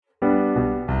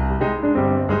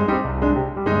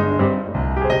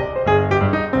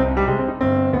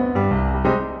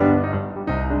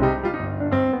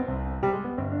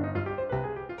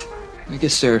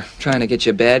guess they're trying to get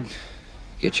you a bed,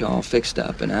 get you all fixed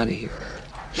up and out of here.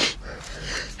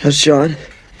 How's Sean?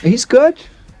 He's good.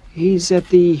 He's at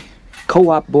the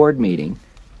co-op board meeting.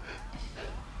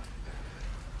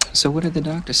 So what did the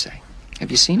doctor say? Have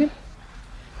you seen him?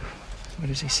 What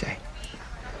does he say?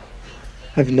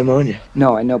 I have pneumonia.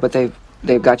 No, I know, but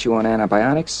they've got you on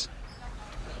antibiotics?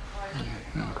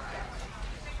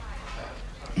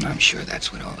 I'm sure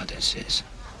that's what all of this is.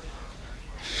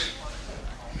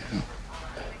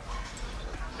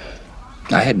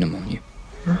 I had pneumonia.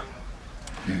 Huh?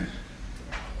 Yeah.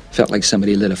 Felt like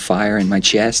somebody lit a fire in my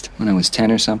chest when I was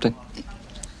 10 or something.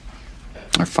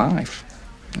 Or 5.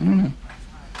 I don't know.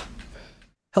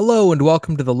 Hello and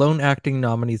welcome to the Lone Acting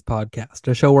Nominees podcast,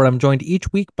 a show where I'm joined each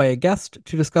week by a guest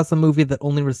to discuss a movie that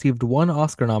only received one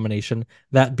Oscar nomination,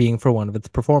 that being for one of its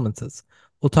performances.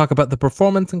 We'll talk about the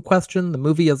performance in question, the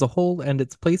movie as a whole, and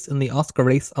its place in the Oscar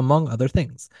race, among other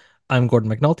things. I'm Gordon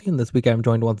McNulty, and this week I'm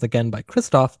joined once again by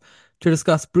Christof to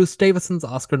discuss Bruce Davison's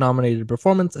Oscar-nominated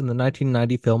performance in the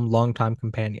 1990 film Longtime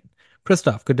Companion.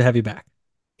 Christof, good to have you back.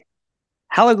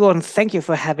 Hello, Gordon. Thank you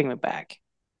for having me back.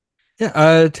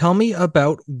 Yeah, tell me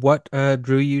about what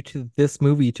drew you to this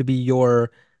movie to be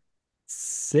your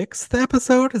 6th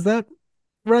episode. Is that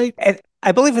right?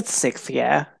 I believe it's 6th,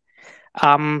 yeah.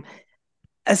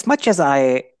 As much as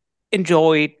I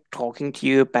enjoy talking to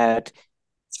you about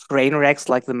train wrecks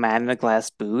like The Man in the Glass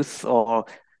Booth or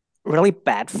really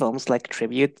bad films like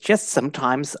Tribute, just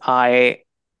sometimes I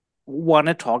want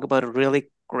to talk about a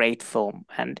really great film.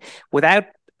 And without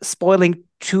spoiling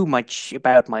too much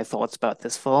about my thoughts about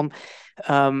this film,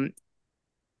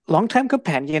 Longtime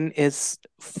Companion is,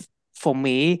 for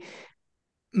me,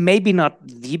 maybe not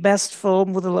the best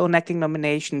film with a lone acting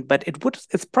nomination, but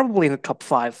it's probably in the top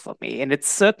 5 for me. And it's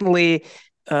certainly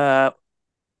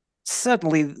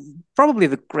probably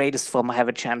the greatest film I have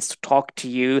a chance to talk to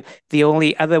you. The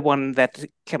only other one that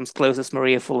comes close is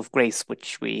Maria Full of Grace,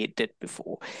 which we did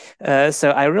before.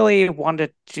 So I really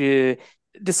wanted to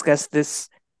discuss this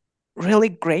really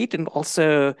great and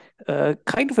also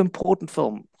kind of important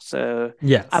film. So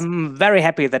yes, I'm very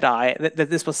happy that that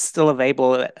this was still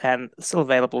available and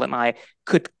I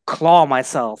could claw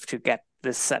myself to get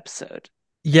this episode.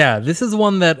 Yeah, this is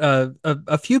one that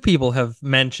a few people have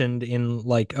mentioned in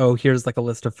like, oh, here's like a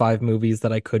list of 5 movies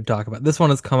that I could talk about. This one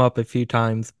has come up a few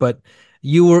times, but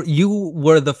you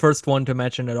were the first one to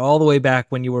mention it all the way back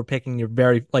when you were picking your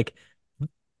very like.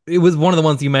 It was one of the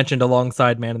ones you mentioned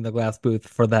alongside Man in the Glass Booth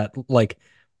for that like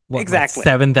what Exactly.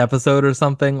 like 7th episode or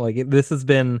something. Like this has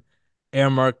been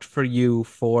earmarked for you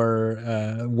for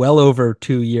well over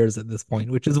 2 years at this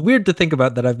point, which is weird to think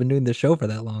about that I've been doing this show for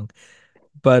that long.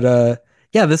 But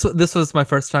yeah, this was my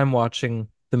first time watching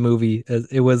the movie.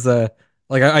 It was like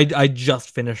I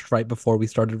just finished right before we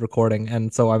started recording,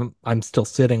 and so I'm still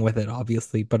sitting with it,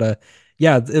 obviously. But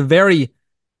yeah, it's a very,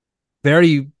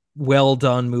 very well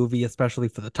done movie, especially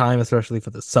for the time, especially for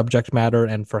the subject matter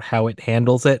and for how it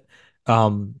handles it.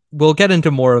 We'll get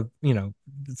into more of,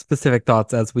 specific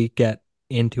thoughts as we get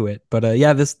into it. But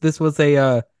yeah, this was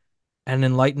an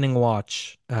enlightening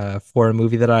watch for a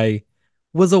movie that I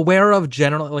was aware of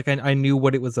generally. Like I knew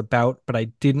what it was about, but I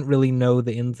didn't really know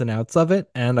the ins and outs of it.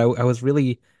 And I was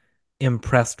really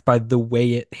impressed by the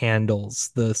way it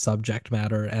handles the subject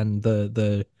matter and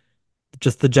the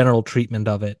just the general treatment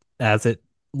of it as it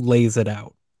lays it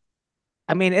out.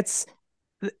 I mean, it's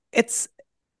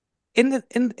in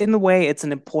the way it's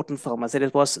an important film, as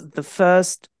it was the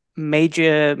first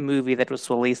major movie that was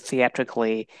released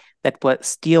theatrically that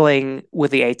was dealing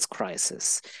with the AIDS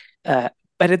crisis.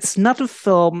 But it's not a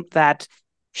film that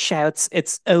shouts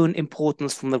its own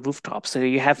importance from the rooftop. So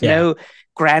you have no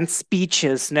grand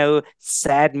speeches, no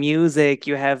sad music,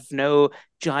 you have no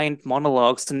giant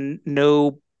monologues, and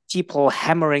no people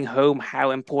hammering home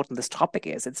how important this topic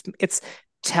is. It's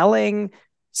telling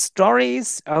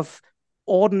stories of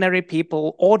ordinary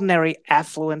people, ordinary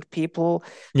affluent people,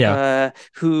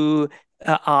 whose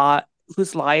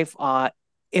life are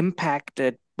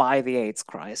impacted by the AIDS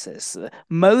crisis.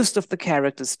 Most of the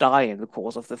characters die in the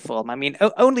course of the film. I mean,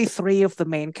 only 3 of the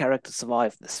main characters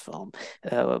survive this film,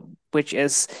 which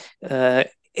is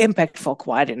impactful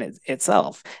quite in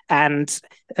itself. And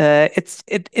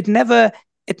it never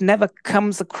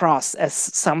comes across as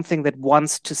something that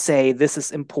wants to say this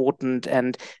is important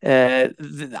and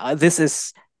this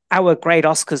is our great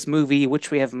Oscars movie, which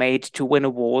we have made to win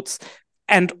awards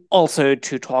and also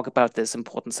to talk about this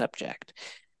important subject.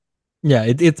 Yeah,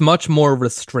 it's much more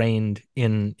restrained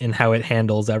in how it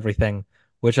handles everything,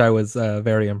 which I was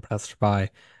very impressed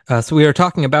by. So we are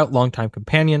talking about Longtime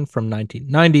Companion from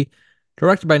 1990,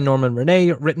 directed by Norman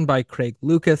Renee, written by Craig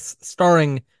Lucas,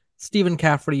 starring Stephen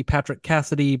Caffrey, Patrick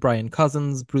Cassidy, Brian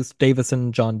Cousins, Bruce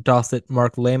Davison, John Dossett,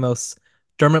 Mark Lamos,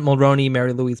 Dermot Mulroney,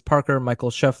 Mary Louise Parker,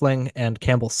 Michael Scheffling, and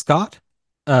Campbell Scott.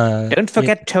 Don't It,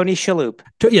 forget Tony Shalhoub.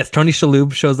 yes, Tony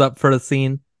Shalhoub shows up for a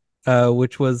scene,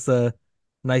 which was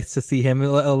nice to see him.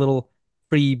 A little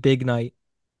free big night,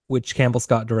 which Campbell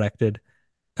Scott directed.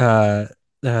 Uh,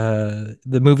 the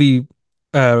movie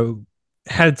uh,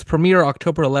 had its premiere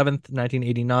October 11th,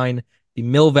 1989, the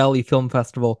Mill Valley Film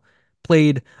Festival.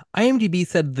 Played, IMDb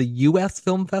said the US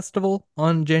Film Festival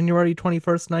on January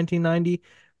 21st, 1990.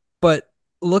 But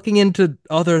looking into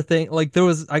other things, like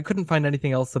I couldn't find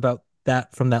anything else about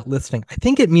that from that listing. I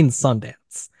think it means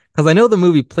Sundance because I know the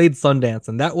movie played Sundance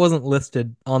and that wasn't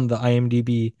listed on the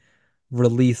IMDb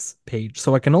release page.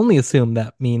 So I can only assume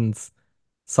that means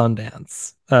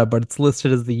Sundance, but it's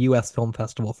listed as the US Film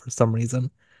Festival for some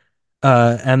reason.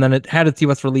 And then it had its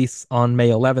US release on May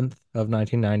 11th of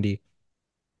 1990.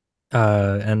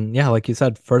 And yeah, like you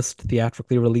said, first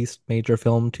theatrically released major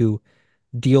film to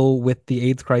deal with the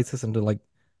AIDS crisis and to like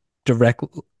direct,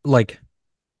 like,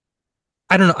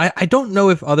 I don't know. I don't know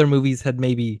if other movies had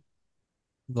maybe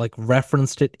like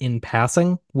referenced it in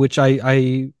passing, which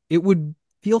it would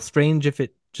feel strange if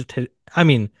it just had, I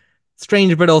mean,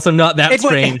 strange, but also not that It would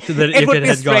strange that it if would it be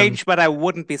had gone. strange, but I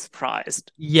wouldn't be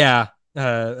surprised. Yeah.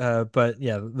 But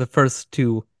yeah, the first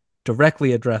to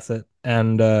directly address it,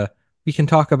 and we can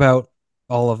talk about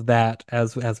all of that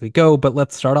as we go. But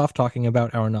let's start off talking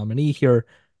about our nominee here,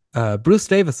 Bruce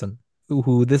Davison,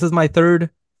 who this is my third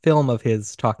film of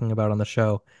his talking about on the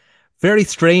show. Very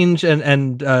strange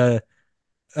and uh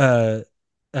uh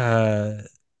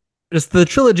just the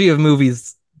trilogy of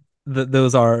movies that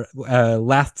those are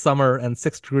Last Summer and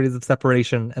 6 Degrees of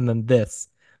Separation, and then this.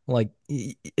 Like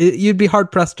you'd be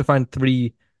hard pressed to find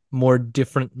three more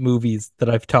different movies that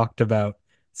I've talked about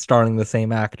starring the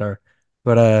same actor.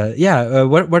 But yeah,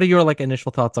 what are your like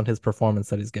initial thoughts on his performance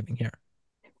that he's giving here?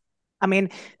 I mean,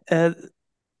 uh,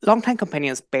 Longtime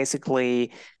Companion is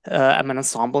basically an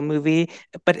ensemble movie,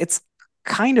 but it's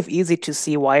kind of easy to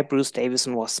see why Bruce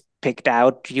Davison was picked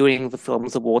out during the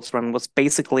film's awards run. Was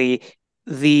basically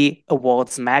the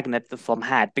awards magnet the film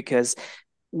had, because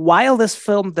while this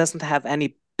film doesn't have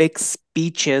any big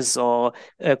speeches or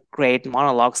great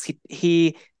monologues,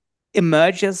 he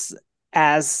emerges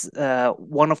as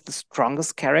one of the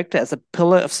strongest character, as a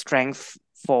pillar of strength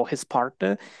for his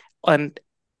partner, and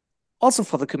also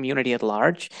for the community at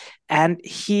large. And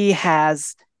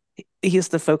he's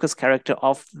the focus character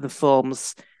of the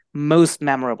film's most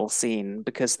memorable scene,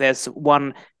 because there's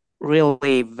one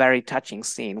really very touching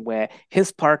scene where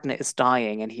his partner is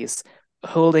dying and he's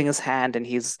holding his hand and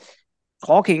he's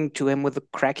talking to him with a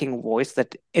cracking voice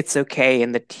that it's okay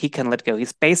and that he can let go.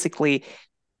 He's basically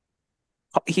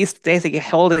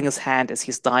holding his hand as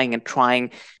he's dying and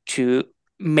trying to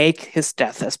make his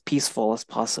death as peaceful as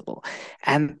possible.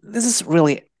 And this is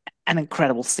really an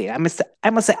incredible scene. I must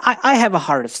say, I have a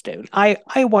heart of stone. I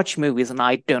watch movies and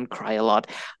I don't cry a lot.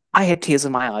 I had tears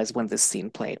in my eyes when this scene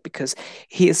played, because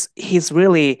he's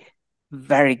really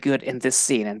very good in this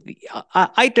scene. And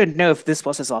I don't know if this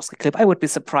was his Oscar clip. I would be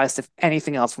surprised if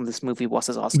anything else from this movie was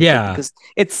his Oscar clip, Yeah. because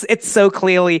it's so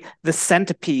clearly the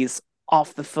centerpiece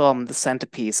of the film, the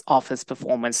centerpiece of his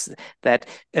performance, that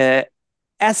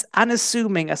as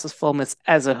unassuming as this film is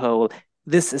as a whole,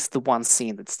 this is the one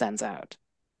scene that stands out.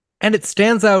 And it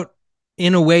stands out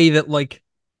in a way that like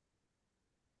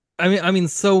I mean,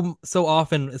 so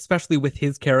often, especially with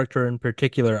his character in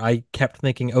particular, I kept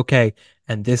thinking, okay,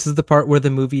 and this is the part where the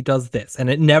movie does this,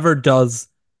 and it never does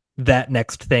that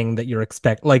next thing that you're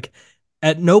expect. Like,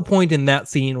 at no point in that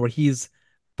scene where he's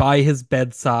by his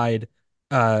bedside,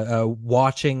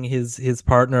 watching his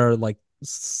partner like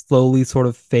slowly sort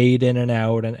of fade in and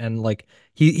out, and like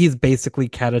he's basically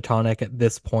catatonic at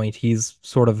this point. He's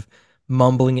sort of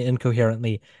mumbling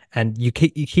incoherently, and you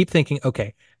keep thinking,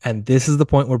 okay, and this is the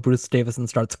point where Bruce Davison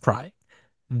starts crying.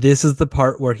 This is the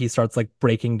part where he starts like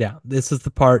breaking down. This is the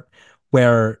part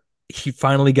where he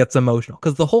finally gets emotional,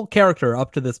 because the whole character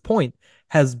up to this point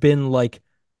has been like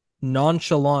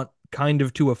nonchalant kind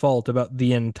of to a fault about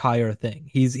the entire thing.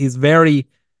 He's very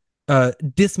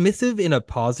dismissive in a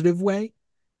positive way.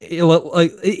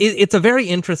 It's a very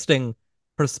interesting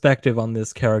perspective on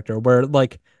this character where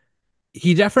like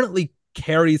he definitely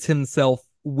carries himself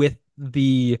with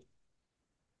the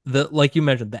like you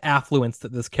mentioned, the affluence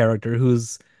that this character who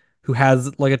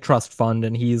has like a trust fund,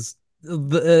 and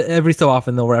every so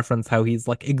often they'll reference how he's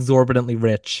like exorbitantly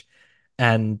rich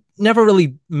and never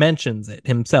really mentions it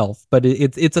himself, but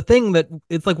it's a thing that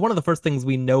it's like one of the first things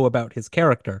we know about his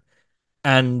character.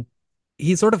 And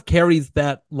he sort of carries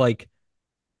that like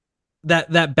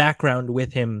that background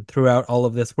with him throughout all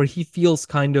of this, where he feels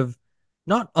kind of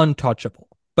not untouchable,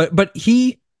 but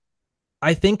he,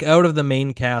 I think, out of the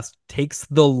main cast, takes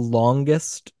the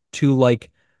longest to like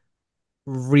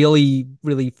really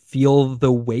feel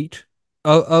the weight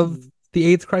of the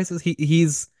AIDS crisis.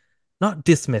 He's not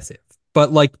dismissive,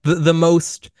 but like the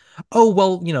most, oh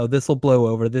well, this will blow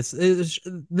over. This is,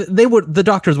 the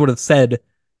doctors would have said,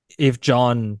 if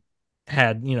John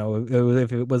had,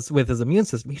 if it was with his immune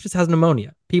system, he just has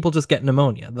pneumonia. People just get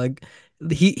pneumonia. Like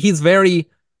he's very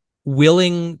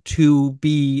willing to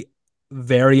be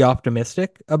very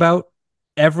optimistic about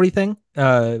everything,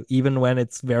 even when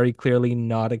it's very clearly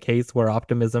not a case where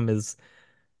optimism is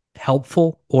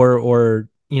helpful or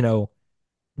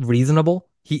reasonable.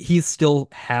 He still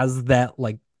has that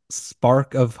like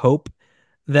spark of hope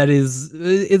that is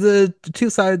a two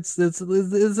sides. It's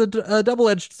a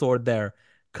double-edged sword there,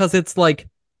 because it's like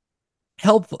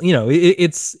helpful,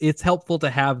 it's helpful to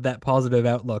have that positive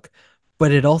outlook,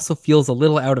 but it also feels a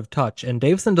little out of touch. And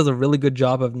Davison does a really good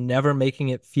job of never making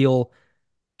it feel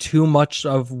too much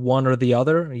of one or the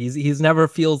other. He's never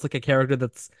feels like a character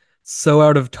that's so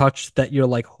out of touch that you're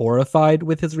like horrified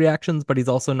with his reactions, but he's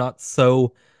also not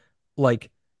so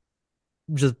like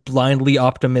just blindly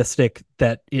optimistic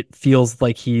that it feels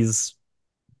like he's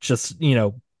just,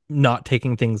 not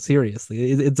taking things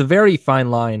seriously. It's a very fine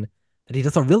line that he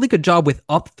does a really good job with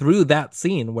up through that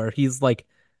scene where he's like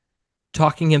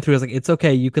talking him through. It's like, it's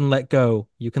okay, you can let go.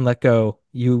 You can let go.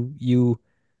 You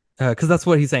because that's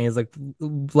what he's saying is like,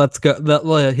 let's go.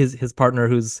 His partner,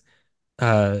 who's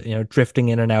drifting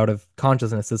in and out of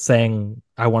consciousness, is saying,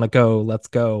 I want to go, let's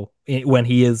go, when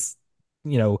he is,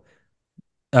 you know,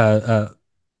 uh, uh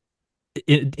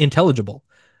intelligible.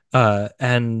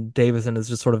 And Davison is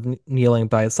just sort of kneeling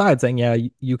by his side, saying, "Yeah,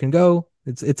 you can go.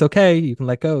 It's okay. You can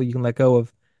let go. You can let go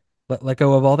of let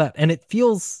go of all that." And it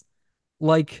feels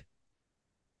like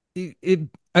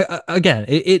again,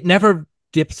 it never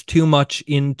dips too much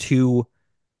into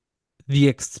the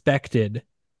expected,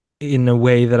 in a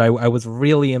way that I was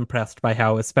really impressed by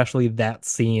how, especially that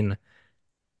scene,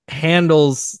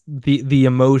 handles the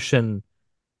emotion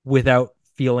without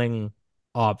feeling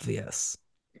obvious.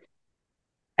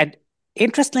 And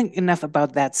interesting enough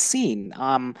about that scene,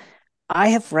 I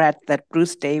have read that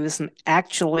Bruce Davison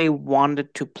actually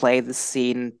wanted to play the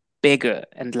scene bigger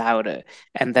and louder,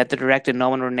 and that the director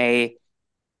Norman Renee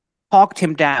talked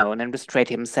him down and restrained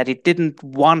him, said he didn't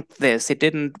want this. He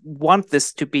didn't want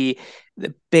this to be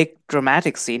the big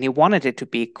dramatic scene. He wanted it to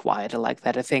be quieter like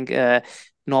that. I think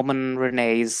Norman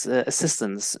Renee's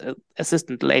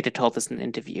assistant later told us in an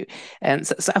interview. And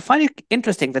so I find it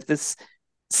interesting that this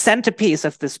centerpiece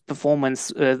of this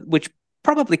performance, which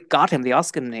probably got him the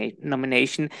Oscar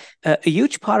nomination, a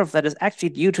huge part of that is actually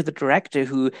due to the director,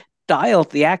 who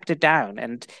dialed the actor down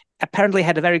and apparently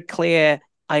had a very clear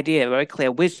idea, a very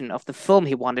clear vision of the film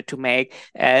he wanted to make,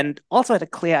 and also had a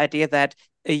clear idea that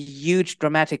a huge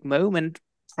dramatic moment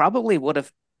probably would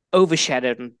have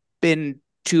overshadowed and been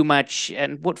too much,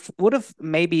 and would have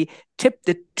maybe tipped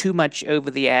it too much over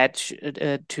the edge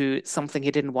to something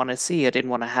he didn't want to see or didn't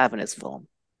want to have in his film.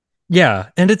 Yeah,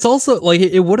 and it's also like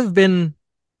it would have been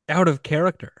out of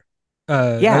character.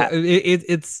 Yeah,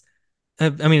 It's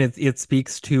I mean, it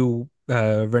speaks to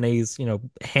Renee's,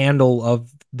 handle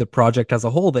of the project as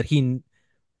a whole, that he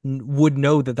would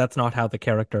know that that's not how the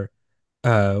character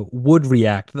would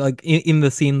react. Like in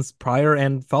the scenes prior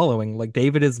and following, like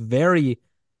David is very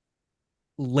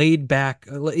laid back.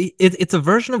 It's a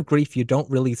version of grief you don't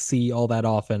really see all that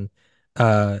often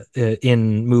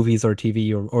in movies or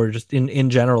TV, or just in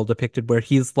general depicted, where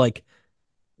he's like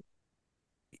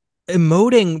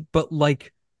emoting, but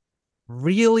like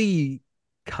really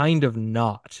kind of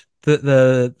not.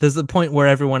 There's a point where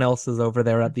everyone else is over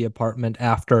there at the apartment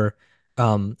after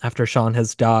Sean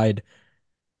has died,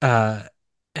 uh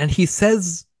and he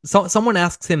says, someone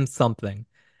asks him something,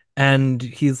 and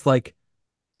he's like,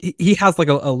 he has like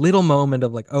a little moment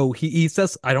of like, oh, he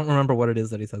says, I don't remember what it is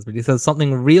that he says, but he says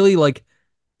something really like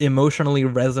emotionally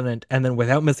resonant, and then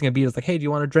without missing a beat is like, hey, do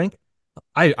you want a drink?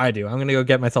 I do. I'm gonna go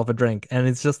get myself a drink. And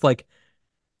it's just like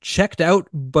checked out,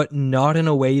 but not in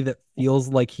a way that feels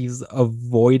like he's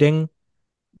avoiding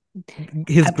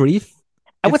his I, grief,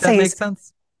 I if would that say makes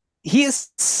sense. he is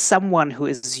someone who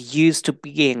is used to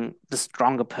being the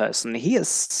stronger person. He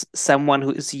is someone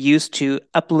who is used to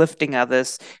uplifting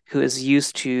others, who is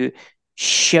used to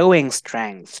showing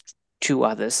strength to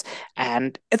others.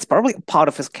 And it's probably a part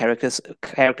of his character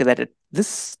that at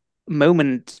this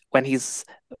moment, when he's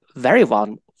very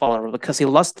vulnerable because he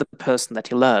lost the person that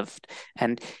he loved,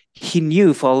 and he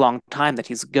knew for a long time that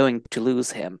he's going to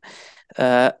lose him.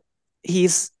 Uh,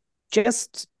 he's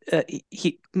just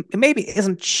he maybe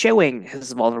isn't showing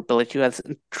his vulnerability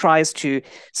and tries to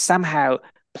somehow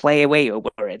play away over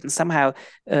it and somehow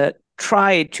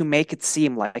try to make it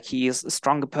seem like he is a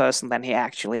stronger person than he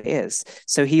actually is.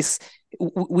 So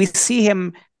we see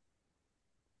him,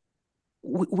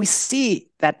 we see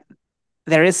that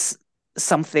there is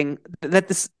something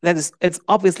that is it's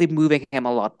obviously moving him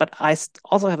a lot, but I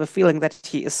also have a feeling that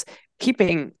he is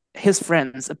keeping his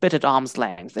friends a bit at arm's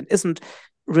length and isn't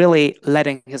really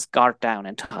letting his guard down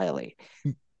entirely.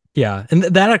 Yeah, and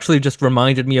that actually just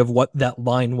reminded me of what that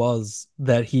line was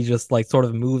that he just like sort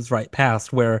of moves right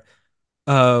past where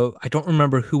I don't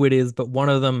remember who it is, but one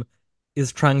of them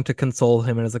is trying to console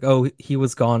him and is like, "Oh, he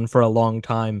was gone for a long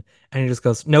time." And he just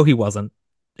goes, "No, he wasn't.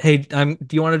 Hey, do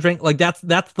you want a drink?" Like that's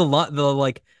the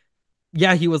like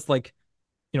yeah, he was like,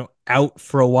 out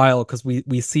for a while because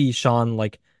we see Sean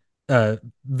like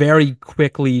very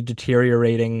quickly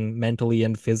deteriorating mentally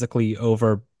and physically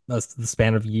over the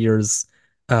span of years.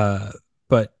 Uh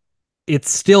but it's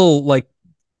still like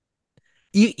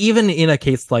even in a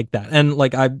case like that, and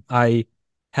like I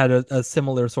had a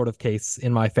similar sort of case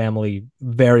in my family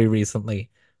very recently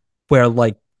where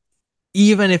like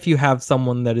even if you have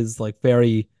someone that is like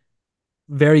very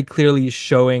very clearly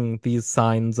showing these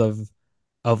signs of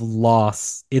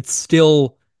loss, it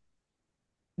still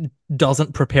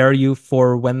doesn't prepare you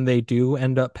for when they do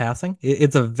end up passing.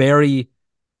 It's a very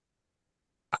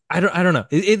I don't know.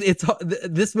 It's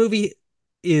this movie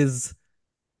is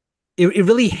it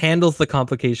really handles the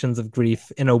complications of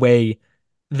grief in a way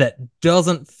that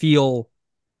doesn't feel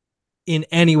in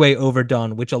any way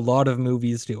overdone, which a lot of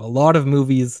movies do. A lot of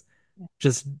movies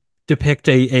just depict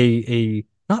a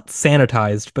not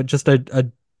sanitized, but just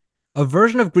a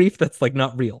version of grief that's like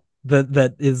not real.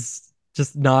 That is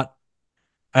just not,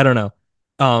 I don't know.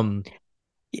 Um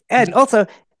And also,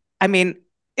 I mean,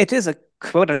 it is a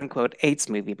quote unquote AIDS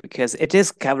movie because it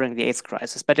is covering the AIDS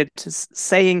crisis, but it is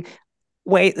saying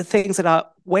way things that are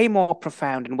way more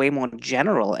profound and way more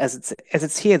general as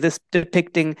it's here this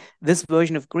depicting this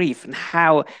version of grief and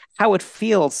how it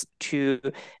feels to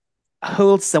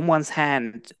hold someone's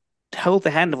hand, hold the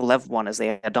hand of a loved one as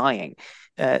they are dying.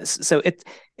 So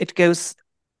it goes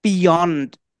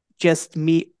beyond just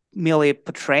merely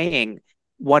portraying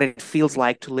what it feels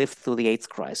like to live through the AIDS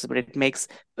crisis, but it makes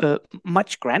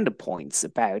much grander points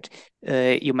about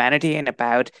humanity and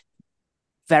about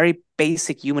very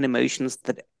basic human emotions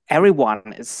that everyone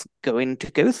is going to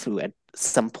go through at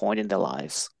some point in their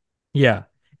lives. yeah.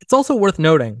 It's also worth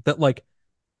noting that like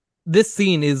this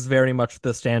scene is very much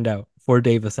the standout for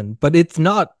Davison, but it's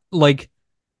not like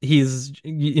he's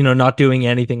not doing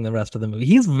anything the rest of the movie.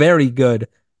 He's very good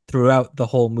throughout the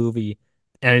whole movie,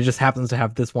 and it just happens to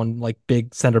have this one like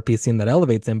big centerpiece scene that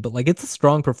elevates him. But like it's a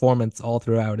strong performance all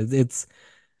throughout. It's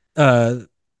uh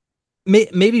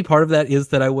maybe part of that is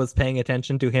that I was paying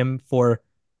attention to him for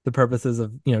the purposes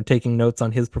of taking notes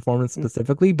on his performance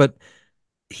specifically, but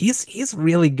he's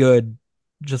really good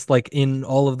just like in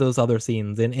all of those other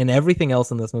scenes and in everything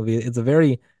else in this movie. It's a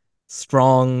very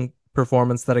strong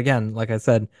performance that again, like I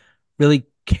said, really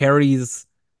carries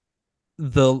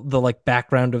the like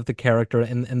background of the character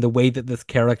and the way that this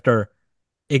character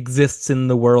exists in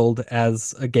the world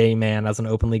as a gay man, as an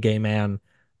openly gay man,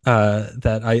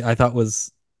 that I thought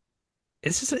was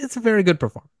it's a very good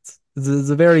performance. It's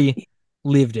a very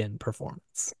lived in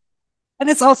performance. And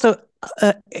it's also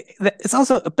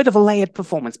a bit of a layered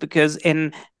performance because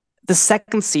in the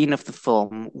second scene of the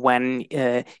film, when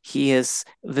he is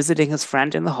visiting his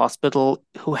friend in the hospital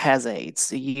who has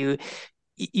AIDS, you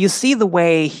see the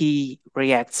way he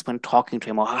reacts when talking to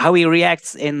him, or how he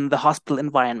reacts in the hospital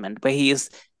environment, where he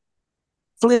is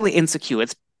clearly insecure.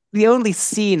 It's the only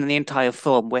scene in the entire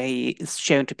film where he is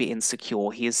shown to be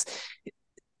insecure. He's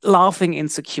laughing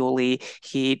insecurely.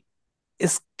 He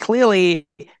is clearly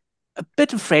a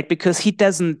bit afraid because he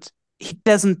doesn't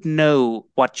know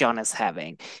what John is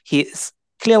having. He is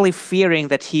clearly fearing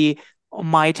that he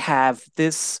might have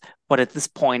this, what at this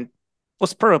point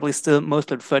was probably still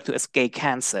mostly referred to as gay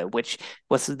cancer, which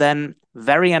was then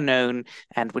very unknown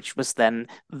and which was then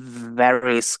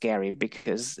very scary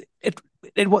because it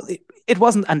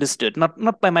wasn't understood,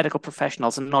 not by medical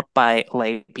professionals and not by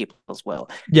lay people as well.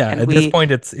 Yeah, And at this we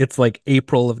point it's like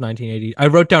April of 1980. I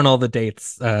wrote down all the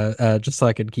dates just so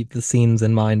I could keep the scenes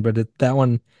in mind, but that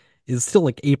one is still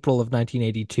like April of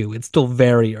 1982. It's still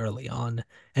very early on.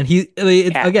 And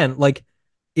yeah. again, like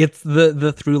it's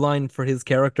the through line for his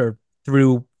character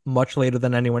through much later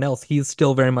than anyone else. He's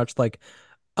still very much like,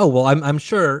 "Oh, well, I'm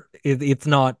sure it's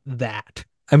not that.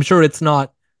 I'm sure it's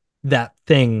not that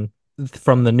thing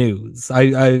from the news.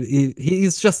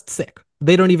 He's just sick.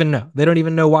 They don't even know. They don't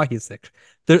even know why he's sick.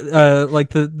 like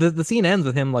the scene ends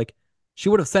with him like she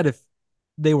would have said if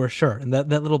they were sure, and that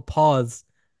little pause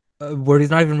where he's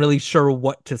not even really sure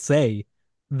what to say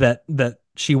that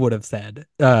she would have said.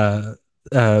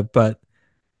 But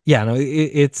yeah, no,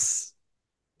 it's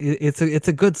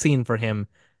a good scene for him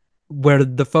where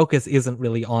the focus isn't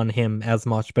really on him as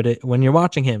much, but when you're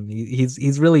watching him,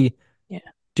 he's really Yeah.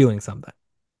 doing something.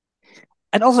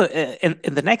 And also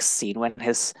in the next scene, when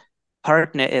his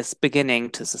partner is beginning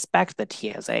to suspect that he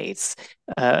has AIDS,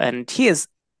 and he is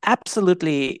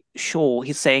absolutely sure,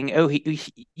 he's saying, "Oh,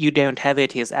 you don't have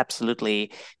it." He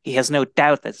has no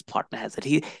doubt that his partner has it.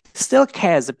 He still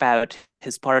cares about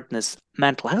his partner's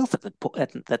mental health at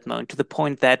that moment, to the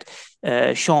point that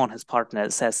Sean, his partner,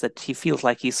 says that he feels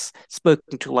like he's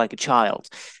spoken to like a child.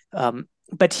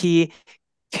 But he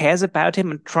cares about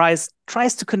him and tries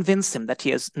to convince him that he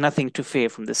has nothing to fear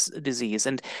from this disease.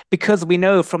 And because we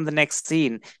know from the next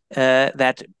scene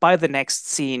that by the next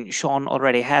scene Sean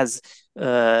already has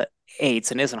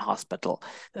AIDS and is in hospital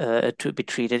to be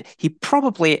treated, he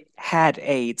probably had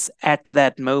AIDS at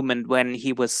that moment when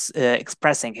he was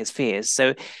expressing his fears.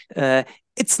 So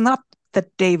it's not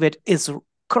that David is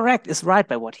correct, is right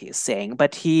by what he is saying,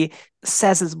 but he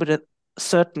says it with a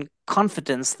certain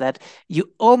confidence that you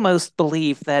almost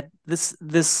believe that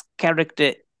this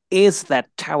character is that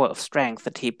tower of strength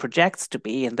that he projects to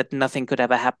be, and that nothing could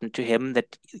ever happen to him.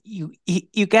 That you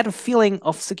get a feeling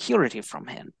of security from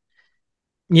him.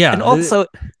 And Yeah, also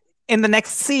in the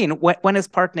next scene, when his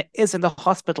partner is in the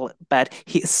hospital bed,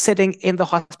 he is sitting in the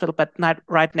hospital bed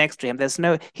right next to him.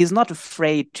 He's not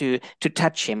afraid to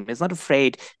touch him. He's not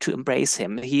afraid to embrace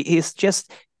him. He's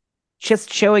just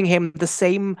showing him the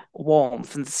same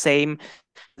warmth and the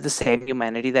same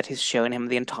humanity that he's shown him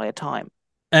the entire time.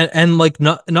 and like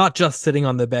not just sitting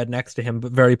on the bed next to him,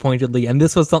 but very pointedly. And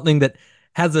this was something that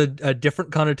has a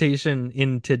different connotation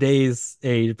in today's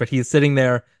age. But he's sitting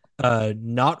there,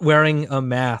 not wearing a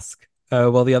mask,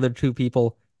 while the other two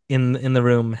people in the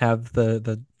room have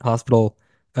the hospital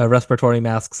respiratory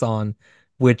masks on,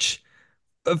 which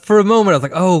for a moment I was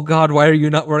like, oh God, why are you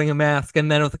not wearing a mask? And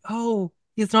then I was like, oh,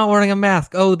 he's not wearing a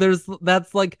mask. Oh,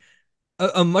 that's like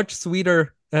a much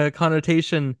sweeter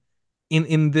connotation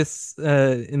in this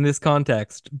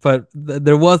context. But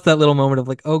there was that little moment of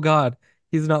like, oh God,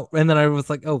 he's not. And then I was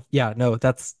like, oh yeah, no,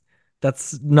 that's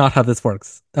not how this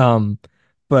works.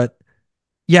 But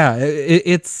yeah,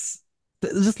 it's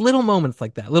just little moments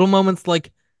like that. Little moments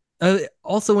like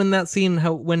also in that scene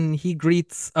how when he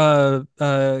greets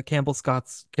Campbell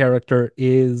Scott's character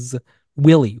is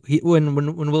Willie. When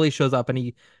Willie shows up and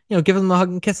he gives him a hug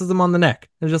and kisses him on the neck.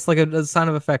 It's just like a sign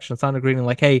of affection, a sign of greeting,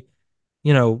 like, hey,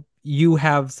 you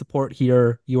have support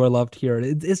here, you are loved here.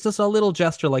 It's just a little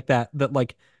gesture like that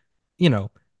like, you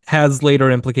know, has later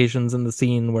implications in the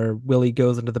scene where Willie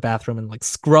goes into the bathroom and like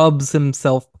scrubs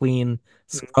himself clean,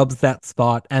 scrubs that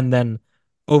spot, and then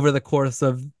over the course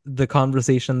of the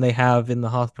conversation they have in the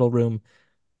hospital room,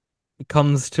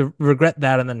 comes to regret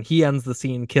that, and then he ends the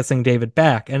scene kissing David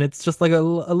back, and it's just like a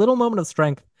little moment of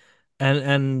strength,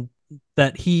 and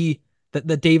that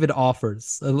that David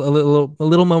offers a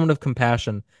little moment of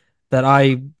compassion that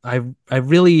I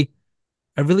really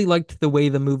liked the way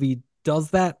the movie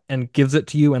does that and gives it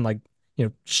to you, and like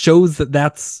shows that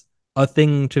that's a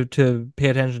thing to pay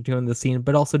attention to in the scene,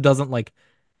 but also doesn't like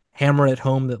hammer it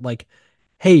home that like,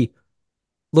 hey,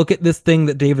 look at this thing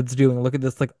that David's doing. Look at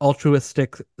this like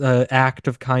altruistic act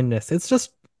of kindness. It's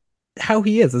just how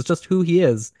he is. It's just who he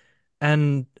is.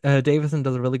 And Davison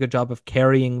does a really good job of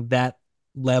carrying that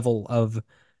level of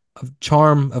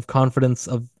charm, of confidence,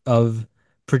 of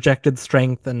projected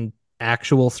strength and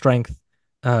actual strength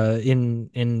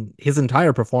in his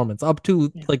entire performance up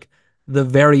to like the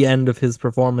very end of his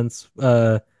performance,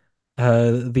 the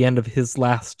end of his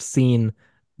last scene,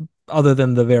 other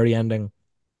than the very ending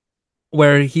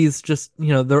where he's just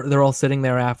they're all sitting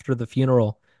there after the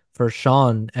funeral for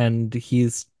Sean, and he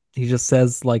just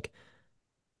says like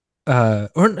or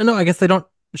no, I guess they don't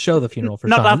show the funeral for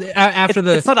Not Sean after, after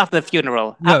the it's not after the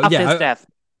funeral, no after yeah his death,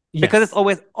 because it's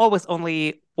yes always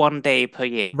only one day per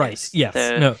year. right yes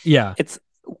So no yeah it's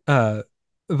uh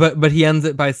but he ends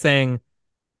it by saying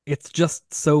it's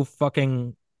just so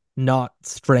fucking not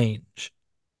strange,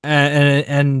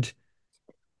 and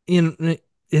you know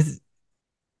is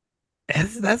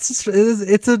that's just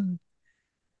it's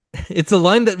a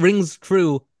line that rings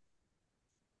true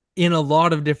in a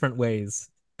lot of different ways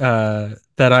that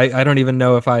I don't even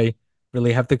know if I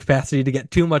really have the capacity to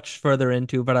get too much further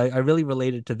into, but I really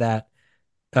related to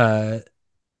uh,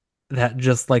 that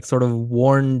just like sort of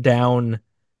worn down,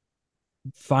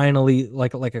 finally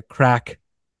like a crack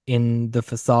in the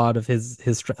facade of his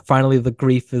finally the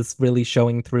grief is really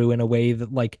showing through in a way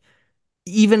that like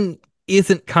even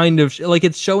isn't kind of like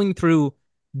it's showing through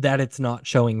that it's not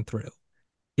showing through,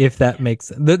 if that makes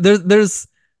sense.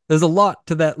 There's a lot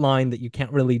to that line that you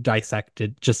can't really dissect.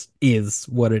 It just is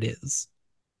what it is,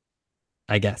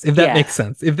 I guess, if that Yeah, makes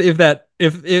sense. If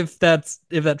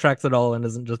that tracks at all and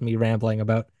isn't just me rambling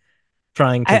about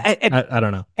trying to I, I, I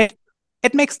don't know. it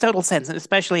it makes total sense, and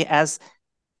especially as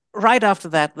right after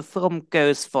that, the film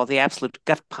goes for the absolute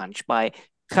gut punch by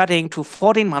cutting to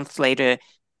 14 months later,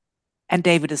 and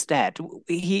David is dead.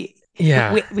 He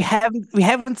Yeah. we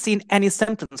haven't seen any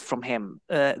symptoms from him.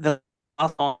 The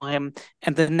last on him,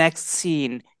 and the next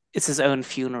scene is his own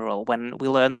funeral when we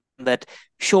learn that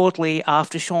shortly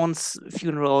after Sean's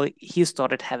funeral, he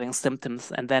started having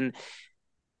symptoms, and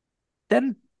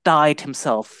then died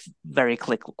himself very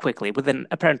quickly within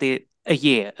apparently a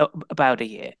year, about a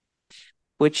year,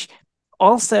 which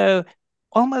also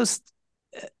almost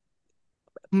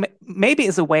maybe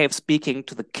is a way of speaking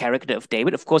to the character of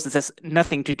David. Of course, this has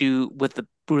nothing to do with the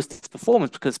Bruce's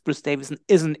performance because Bruce Davison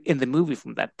isn't in the movie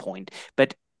from that point.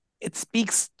 But it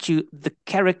speaks to the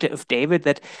character of David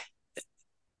that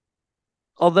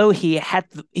although he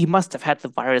must have had the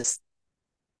virus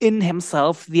in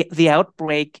himself, the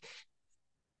outbreak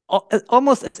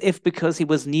almost as if because he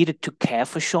was needed to care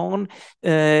for Sean,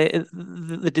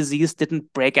 the disease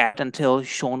didn't break out until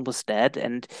Sean was dead,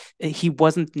 and he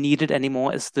wasn't needed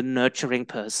anymore as the nurturing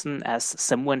person, as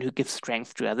someone who gives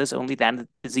strength to others. Only then the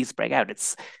disease break out.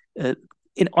 It's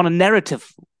on a narrative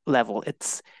level,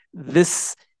 it's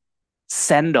this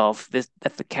send off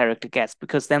that the character gets,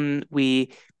 because then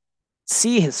we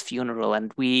see his funeral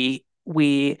and we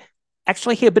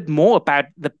actually hear a bit more about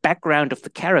the background of the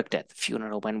character at the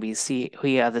funeral when we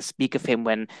hear the speak of him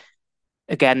when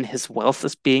again his wealth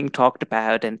is being talked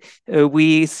about, and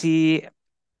we see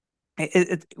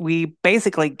we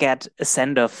basically get a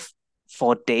send off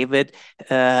for David,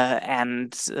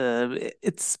 and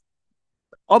it's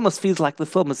almost feels like the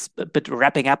film is a bit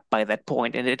wrapping up by that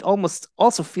point, and it almost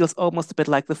also feels almost a bit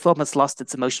like the film has lost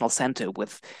its emotional center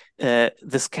with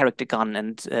this character gone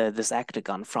and this actor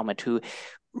gone from it, who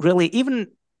really even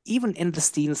in the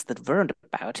scenes that weren't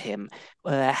about him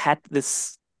had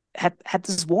this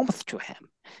warmth to him,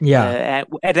 Yeah.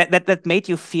 that made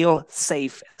you feel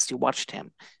safe as you watched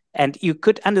him, and you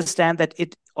could understand that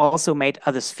it also made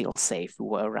others feel safe who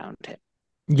were around him.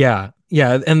 Yeah.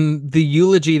 Yeah. And the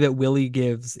eulogy that Willie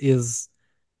gives is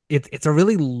it's a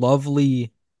really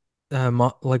lovely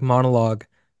like monologue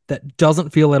that doesn't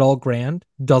feel at all grand,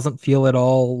 doesn't feel at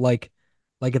all like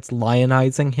it's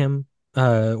lionizing him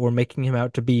or making him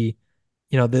out to be,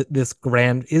 this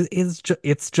grand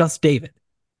it's just David.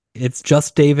 It's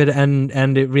just David,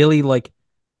 and it really like,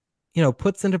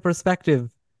 puts into perspective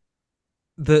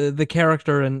the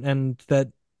character, and that,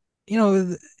 you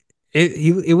know,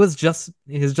 it was just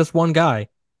one guy,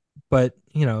 but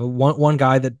one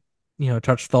guy that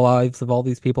touched the lives of all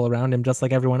these people around him, just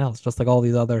like everyone else, just like all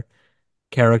these other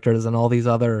characters and all these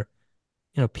other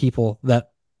people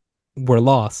that were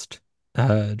lost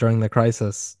during the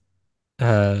crisis.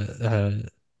 Uh, uh,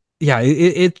 yeah,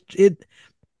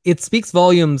 it speaks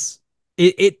volumes.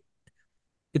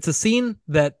 It's a scene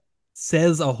that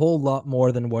says a whole lot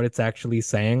more than what it's actually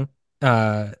saying.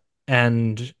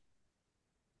 And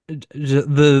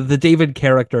the David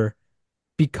character,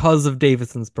 because of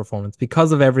Davison's performance,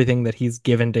 because of everything that he's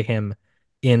given to him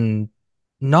in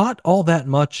not all that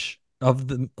much of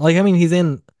the, like, I mean, he's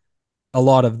in a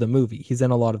lot of the movie. He's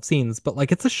in a lot of scenes, but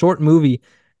like it's a short movie,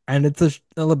 and it's a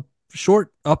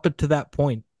short up to that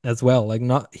point as well. Like,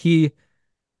 not he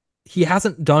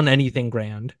hasn't done anything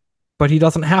grand, but he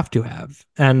doesn't have to have.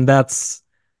 And that's,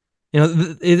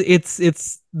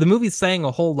 it's the movie's saying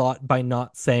a whole lot by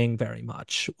not saying very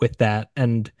much with that.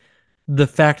 And the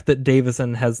fact that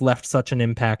Davison has left such an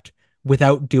impact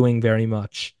without doing very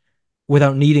much,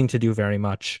 without needing to do very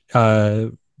much,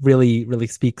 really, really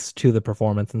speaks to the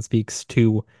performance and speaks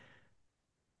to,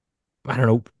 I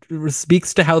don't know,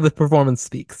 speaks to how the performance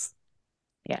speaks.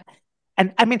 Yeah,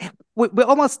 and I mean we're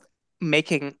almost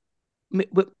making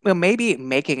we're maybe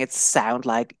making it sound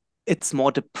like it's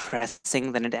more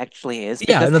depressing than it actually is,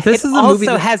 Yeah, because no, it this is a movie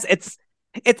also that, has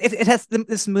it has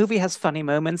this movie has funny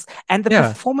moments, and the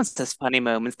yeah, performance has funny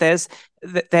moments.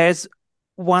 There's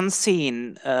one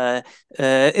scene,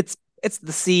 it's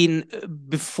the scene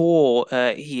before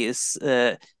he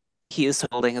is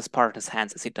holding his partner's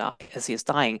hands as he is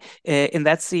dying. In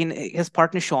that scene, his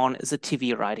partner Sean is a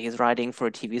TV writer. He's writing for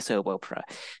a TV soap opera,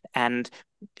 and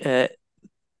uh,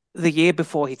 the year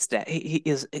before he's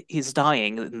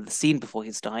dying, in the scene before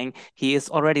he's dying, he is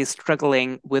already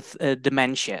struggling with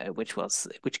dementia, which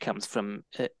comes from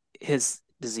his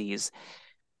disease,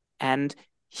 and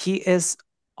he is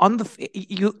on the.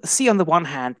 You see on the one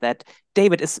hand that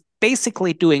David is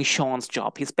basically doing Sean's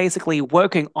job. He's basically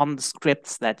working on the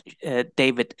scripts that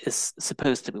David is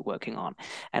supposed to be working on.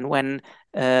 And when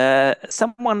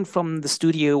someone from the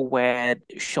studio where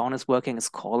Sean is working is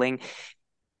calling,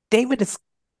 David is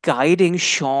guiding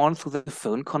Sean through the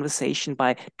phone conversation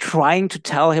by trying to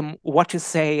tell him what to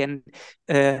say, and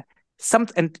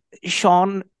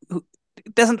Sean, who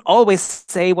doesn't always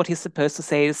say what he's supposed to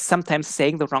say, is sometimes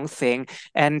saying the wrong thing,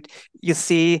 and you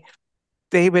see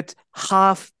David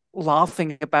half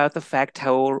laughing about the fact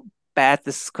how bad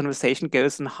this conversation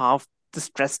goes and half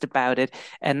distressed about it,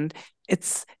 and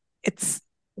it's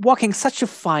walking such a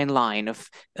fine line of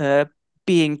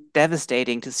being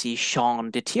devastating to see Sean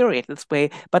deteriorate this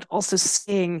way, but also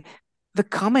seeing the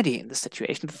comedy in the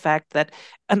situation,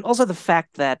 and also the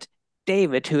fact that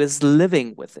David, who is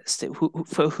living with this,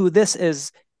 for who this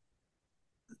is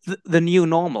the new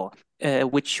normal,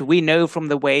 which we know from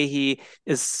the way he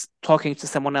is talking to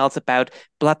someone else about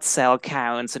blood cell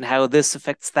counts and how this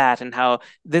affects that and how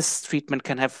this treatment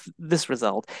can have this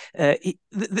result.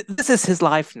 This is his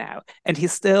life now, and he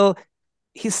still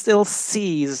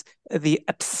sees the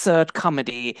absurd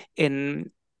comedy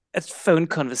in a phone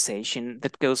conversation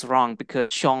that goes wrong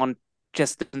because Sean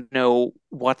just didn't know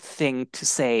what thing to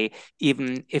say,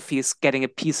 even if he's getting a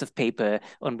piece of paper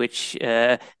on which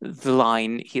the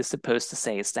line he's supposed to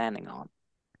say is standing on.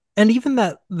 And even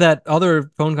that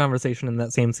other phone conversation in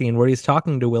that same scene where he's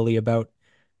talking to Willie about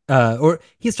or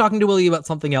he's talking to Willie about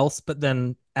something else, but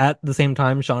then at the same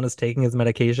time Sean is taking his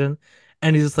medication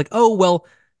and he's just like, "Oh, well,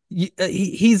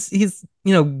 he's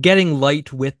getting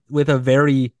light with a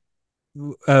very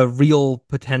real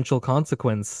potential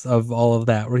consequence of all of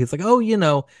that," where he's like,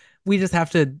 "Oh, we just have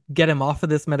to get him off of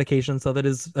this medication so that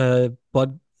his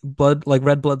blood like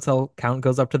red blood cell count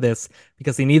goes up to this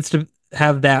because he needs to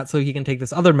have that so he can take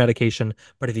this other medication.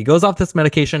 But if he goes off this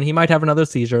medication, he might have another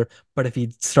seizure. But if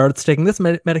he starts taking this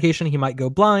medication, he might go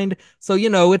blind. So,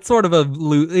 it's sort of a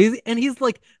and he's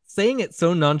like saying it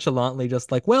so nonchalantly, just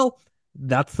like, well,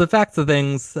 that's the facts of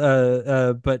things.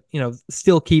 But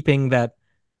still keeping that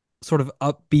sort of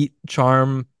upbeat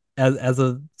charm as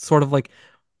a sort of like,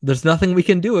 there's nothing we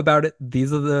can do about it.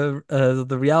 These are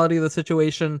the reality of the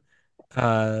situation.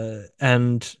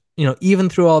 And even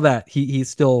through all that, he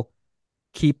still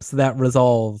keeps that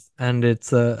resolve, and it's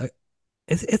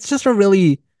just a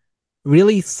really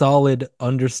really solid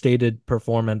understated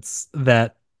performance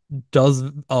that does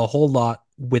a whole lot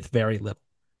with very little.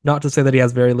 Not to say that he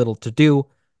has very little to do,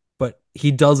 but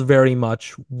he does very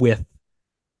much with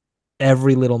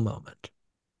every little moment.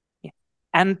 Yeah.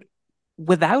 And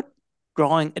without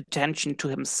drawing attention to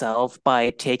himself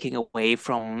by taking away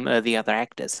from the other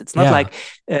actors. It's not like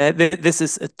this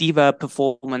is a diva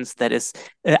performance that is,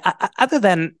 other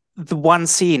than the one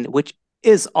scene, which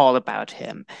is all about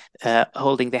him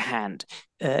holding the hand.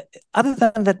 Other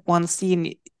than that one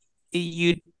scene,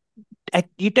 you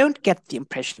don't get the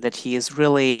impression that he is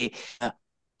really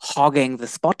hogging the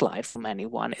spotlight from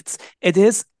anyone. It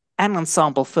is an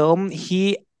ensemble film.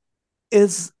 He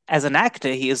is, as an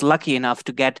actor, he is lucky enough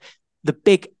to get the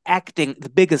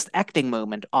biggest acting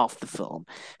moment of the film.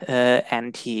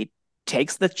 And he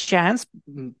takes the chance,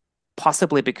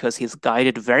 possibly because he's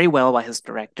guided very well by his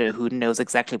director, who knows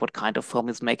exactly what kind of film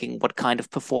he's making, what kind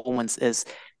of performance is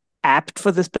apt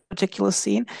for this particular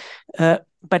scene.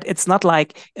 But it's not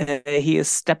like he is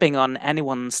stepping on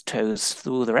anyone's toes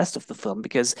through the rest of the film,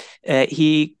 because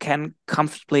he can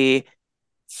comfortably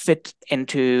fit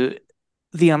into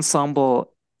the ensemble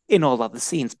in all other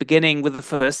scenes, beginning with the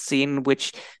first scene,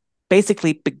 which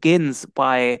basically begins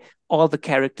by all the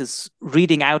characters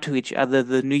reading out to each other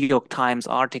the New York Times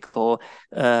article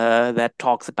that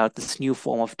talks about this new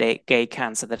form of gay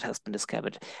cancer that has been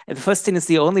discovered. And the first scene is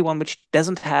the only one which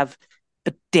doesn't have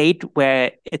a date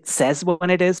where it says when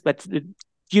it is, but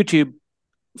due to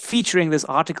featuring this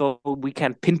article, we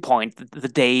can pinpoint the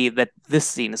day that this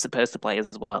scene is supposed to play as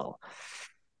well.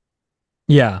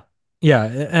 Yeah,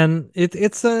 and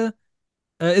it's a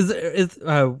is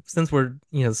since we're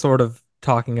sort of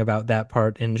talking about that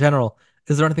part in general,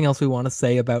 is there anything else we want to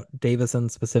say about Davison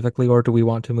specifically, or do we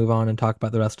want to move on and talk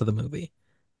about the rest of the movie?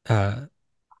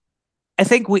 I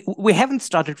think we haven't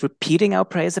started repeating our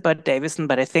praise about Davison,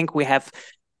 but I think we have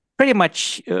pretty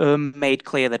much made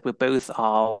clear that we both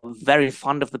are very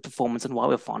fond of the performance and why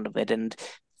we're fond of it. And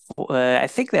I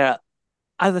think there are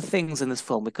other things in this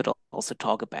film we could also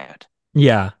talk about.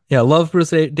 Yeah, love Bruce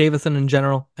Davison in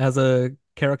general as a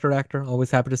character actor.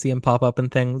 Always happy to see him pop up in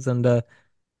things, and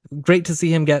great to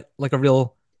see him get like a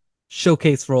real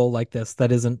showcase role like this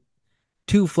that isn't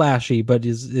too flashy, but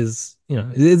is is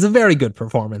a very good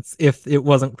performance. If it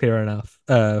wasn't clear enough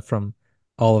from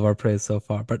all of our praise so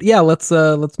far, but yeah, let's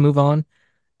move on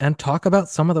and talk about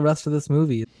some of the rest of this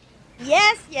movie.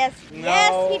 Yes, yes,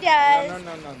 yes, he does.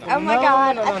 No. Oh my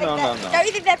God! I think that. Don't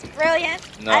you think that's brilliant?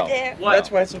 No. I do. What?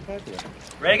 That's why it's so popular.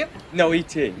 Reagan? No,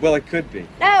 E.T. Well, it could be.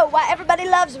 No, why everybody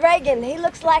loves Reagan? He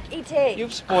looks like E.T.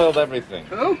 You've spoiled everything.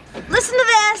 Who? Listen to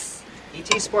this.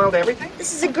 E.T. spoiled everything?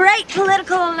 This is a great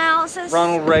political analysis.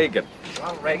 Ronald Reagan.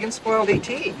 Ronald Reagan spoiled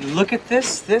E.T. Look at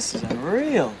this. This is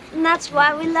unreal. And that's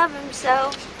why we love him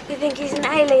so. We think he's an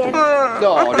alien.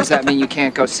 Oh, does that mean you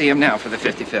can't go see him now for the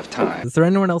 55th time? Is there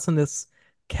anyone else in this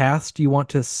cast you want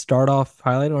to start off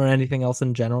highlighting, or anything else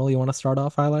in general you want to start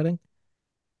off highlighting?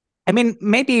 I mean,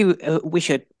 maybe we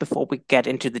should, before we get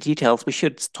into the details, we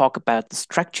should talk about the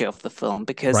structure of the film,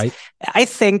 because I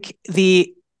think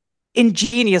the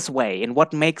ingenious way in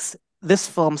what makes this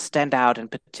film stand out in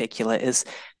particular is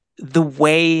the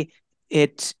way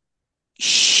it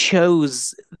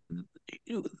shows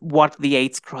what the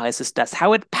AIDS crisis does,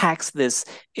 how it packs this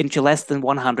into less than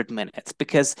 100 minutes,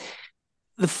 because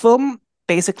the film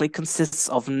basically consists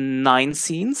of 9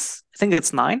 scenes. I think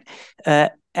it's 9.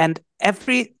 And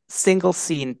every single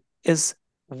scene is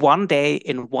one day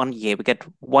in 1 year. We get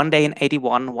 1 day in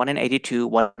 81, 1 in 82,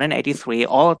 1 in 83,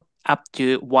 all up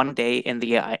to 1 day in the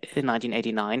year in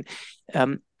 1989,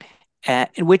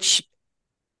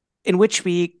 in which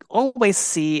we always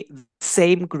see the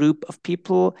same group of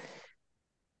people,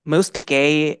 most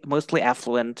gay, mostly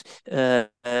affluent,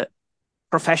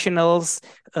 professionals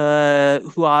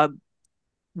who are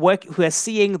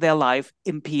seeing their life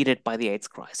impeded by the AIDS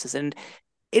crisis. And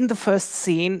in the first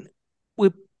scene,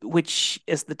 which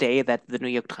is the day that the New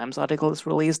York Times article is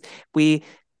released, we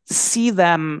see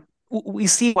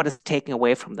what is taken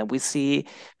away from them. We see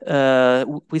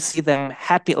them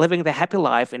living their happy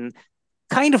life in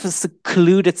kind of a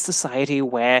secluded society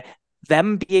where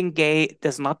them being gay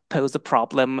does not pose a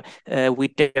problem. We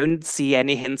don't see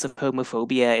any hints of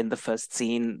homophobia in the first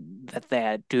scene that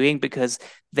they're doing, because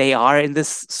they are in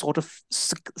this sort of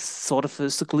a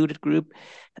secluded group.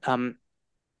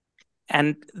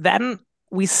 And then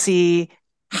we see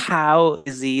how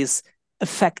disease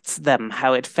affects them,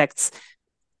 how it affects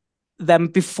them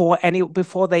before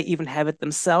they even have it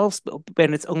themselves,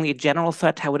 when it's only a general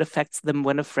threat, how it affects them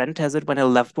when a friend has it, when a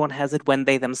loved one has it, when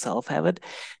they themselves have it.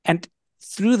 And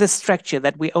through this structure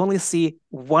that we only see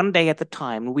 1 day at a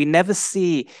time, we never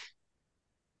see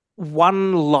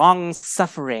one long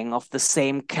suffering of the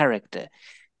same character.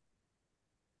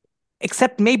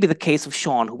 Except maybe the case of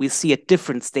Sean, who we see at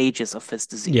different stages of his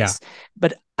disease. Yeah.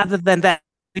 But other than that,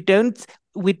 we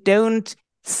don't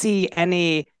see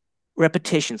any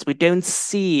repetitions. We don't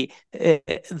see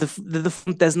the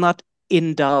film does not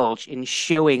indulge in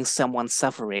showing someone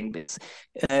suffering.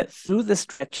 Through the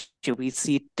structure, we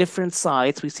see different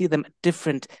sides. We see them at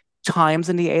different times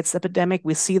in the AIDS epidemic.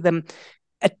 We see them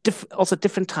at also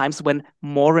different times when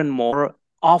more and more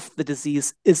of the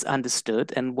disease is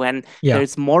understood, and when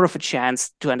there's more of a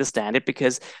chance to understand it,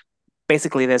 because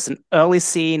basically there's an early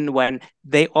scene when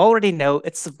they already know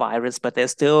it's a virus, but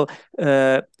there's still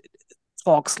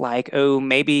talks like, oh,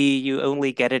 maybe you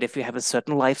only get it if you have a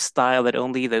certain lifestyle, that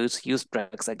only those who use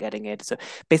drugs are getting it. So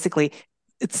basically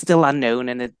it's still unknown,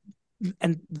 and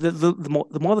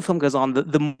the more the film goes on,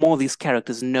 the more these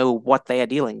characters know what they are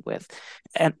dealing with.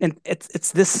 And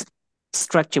it's this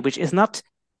structure which is not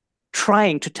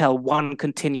trying to tell one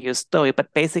continuous story,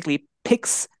 but basically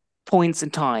picks points in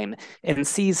time and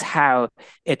sees how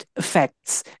it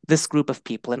affects this group of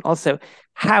people, and also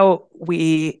how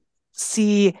we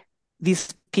see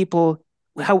these people,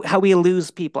 how we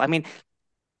lose people. I mean,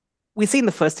 we see in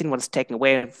the first scene what is taken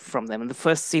away from them. In the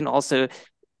first scene also,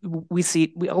 we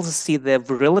also see their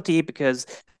virility, because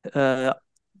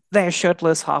they're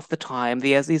shirtless half the time.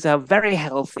 These are very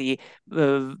healthy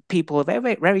people,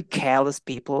 very, very careless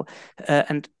people.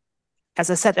 And as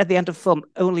I said at the end of the film,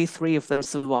 only 3 of them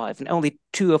survive, and only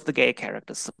 2 of the gay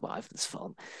characters survive this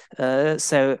film.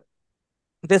 So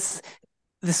this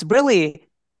really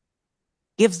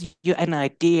gives you an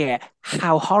idea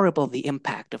how horrible the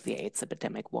impact of the AIDS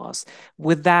epidemic was,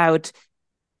 without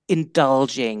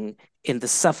indulging in the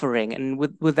suffering, and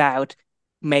without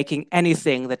making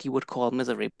anything that you would call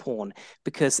misery porn,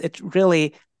 because it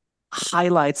really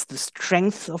highlights the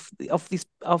strength of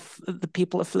the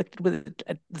people afflicted with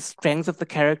it, the strength of the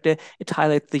character. It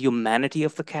highlights the humanity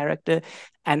of the character,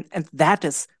 and that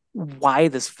is why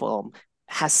this film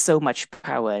has so much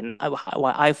power, and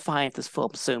why I find this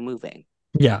film so moving.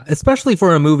 Yeah, especially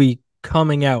for a movie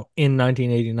coming out in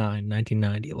 1989,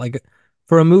 1990. Like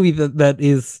for a movie that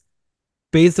is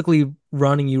basically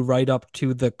running you right up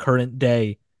to the current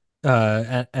day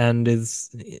and is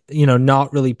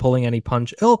not really pulling any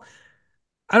punch. Oh,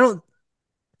 I don't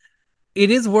it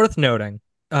is worth noting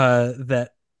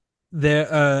that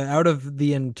there out of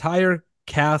the entire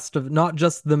cast of not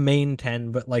just the main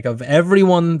 10 but like of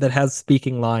everyone that has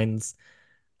speaking lines,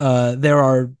 there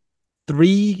are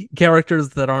three characters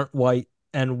that aren't white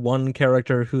and one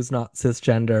character who's not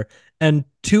cisgender, and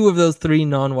two of those three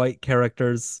non-white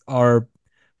characters are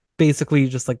basically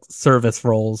just like service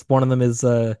roles. One of them is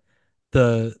the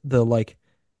like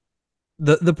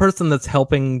the person that's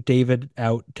helping David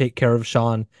out take care of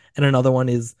Sean, and another one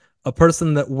is a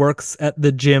person that works at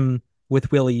the gym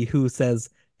with Willie who says,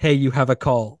 "Hey, you have a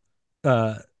call."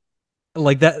 Uh,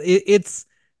 like that. It's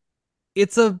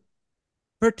a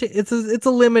it's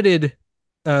a limited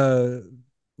uh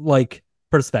like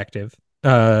perspective.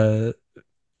 Uh,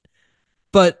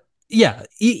 but yeah,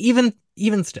 even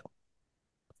still,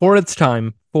 for its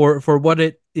time, for what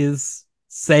it is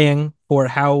saying, for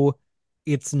how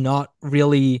it's not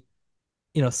really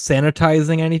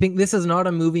sanitizing anything. This is not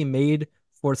a movie made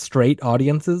for straight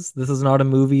audiences. This is not a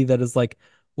movie that is like,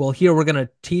 well, here we're gonna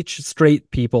teach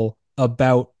straight people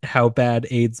about how bad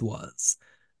AIDS was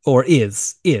or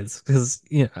is because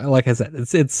like I said,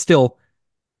 it's still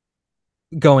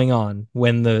going on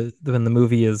when the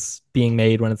movie is being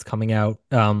made, when it's coming out.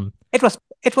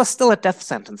 It was still a death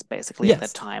sentence basically at that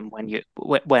Yes, time when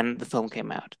the film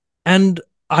came out. and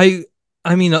I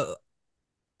mean,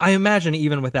 I imagine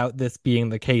even without this being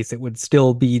the case, it would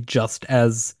still be just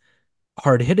as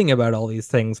hard hitting about all these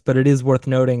things. But it is worth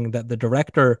noting that the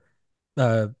director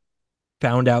uh,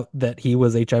 found out that he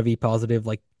was HIV positive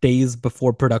like days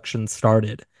before production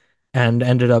started, and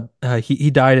ended up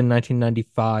he died in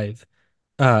 1995.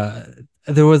 Uh,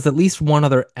 there was at least one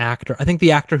other actor. I think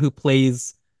the actor who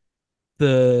plays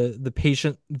the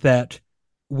patient that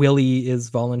Willie is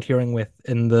volunteering with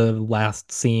in the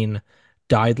last scene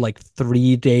died like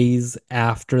 3 days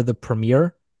after the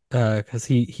premiere, because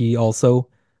he also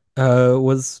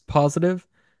was positive.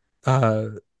 Uh,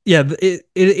 yeah,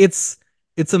 it's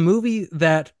a movie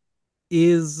that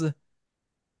is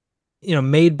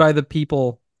made by the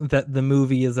people that the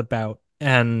movie is about,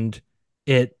 and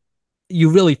it you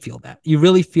really feel that. You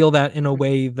really feel that in a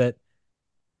way that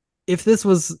if this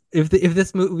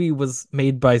movie was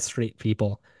made by straight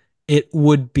people, it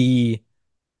would be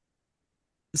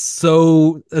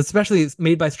so, especially it's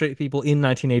made by straight people in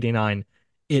 1989,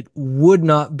 it would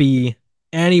not be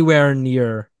anywhere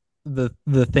near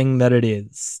the thing that it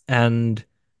is. And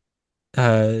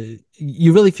uh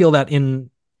you really feel that in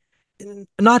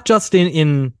not just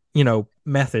in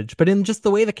message, but in just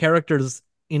the way the characters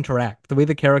interact, the way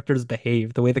the characters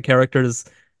behave, the way the characters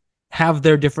have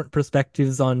their different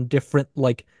perspectives on different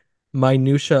like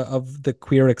minutia of the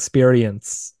queer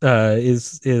experience.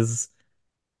 Is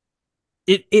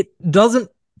it doesn't,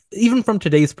 even from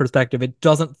today's perspective, it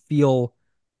doesn't feel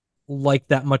like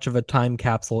that much of a time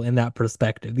capsule in that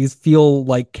perspective. These feel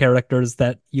like characters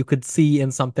that you could see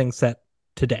in something set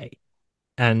today.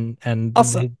 And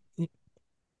Also,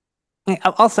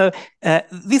 also,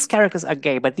 these characters are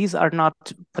gay, but these are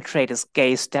not portrayed as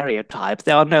gay stereotypes.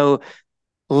 There are no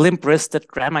limp-wristed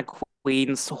drama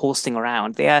queens horsing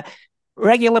around. They are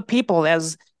regular people.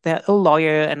 They're a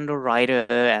lawyer and a writer,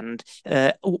 and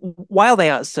while they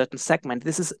are a certain segment,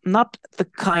 this is not the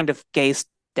kind of gay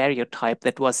stereotype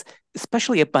that was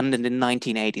especially abundant in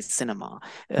 1980s cinema.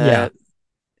 yeah,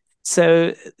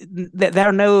 So there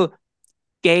are no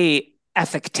gay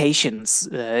affectations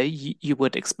you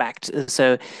would expect.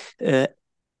 So and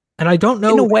I don't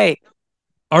in a know way,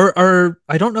 are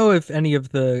I don't know if any of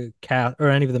the cast or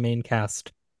any of the main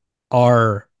cast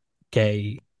are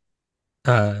gay.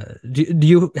 Do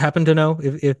you happen to know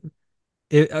if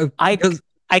I because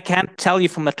I can't tell you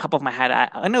from the top of my head.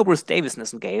 I know Bruce Davison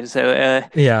isn't gay, so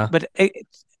yeah, but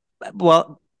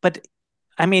well, but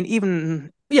I mean,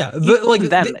 even yeah, but like even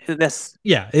then, this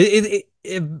yeah,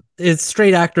 it's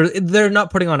straight actors. They're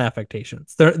not putting on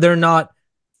affectations. They're not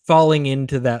falling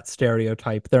into that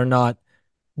stereotype. They're not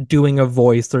doing a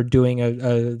voice or doing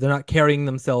they're not carrying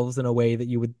themselves in a way that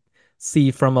you would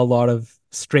see from a lot of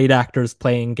straight actors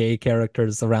playing gay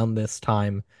characters around this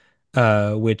time.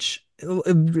 Which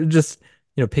just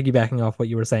piggybacking off what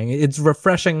you were saying, it's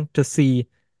refreshing to see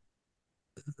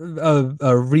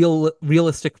a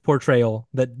realistic portrayal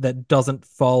that doesn't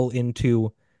fall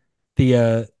into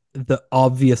the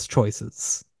obvious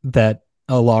choices that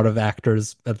a lot of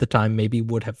actors at the time maybe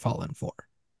would have fallen for.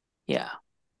 yeah.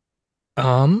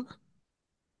 Um,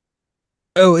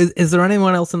 Oh, is there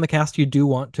anyone else in the cast you do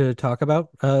want to talk about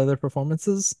their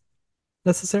performances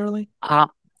necessarily? Uh,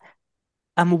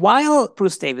 while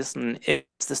Bruce Davison is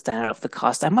the standard of the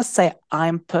cast, I must say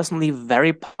I'm personally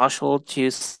very partial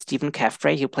to Stephen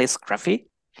Caffrey, who plays Scruffy.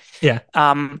 Yeah.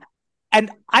 And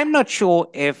I'm not sure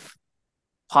if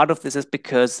part of this is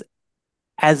because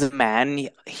as a man,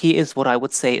 he is what I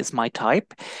would say is my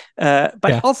type. But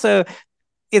Yeah. also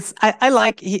I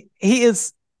like he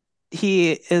is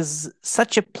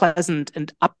such a pleasant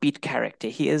and upbeat character.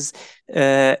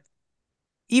 Uh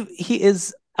he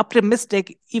is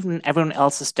optimistic even everyone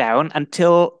else is down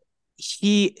until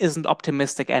he isn't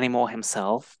optimistic anymore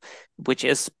himself, which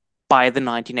is by the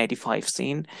 1985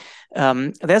 scene.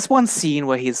 There's one scene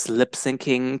where he's lip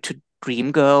syncing to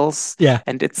Dreamgirls, Yeah.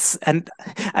 and it's and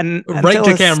Right until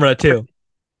to his camera too.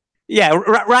 yeah,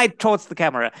 right towards the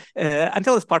camera.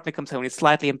 Until his partner comes home, he's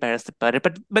slightly embarrassed about it.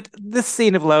 But this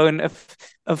scene alone of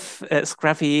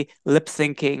Scruffy lip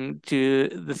syncing to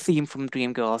the theme from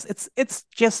Dreamgirls, it's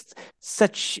just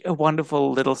such a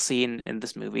wonderful little scene in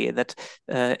this movie that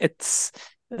it's.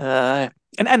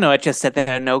 And I know I just said there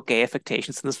are no gay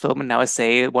affectations in this film, and now I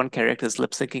say one character is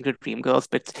lip syncing to Dreamgirls,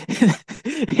 but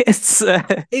it's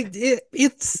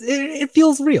It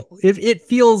feels real. It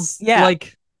feels yeah.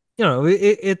 like,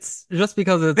 it's just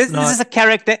because it's This not. is a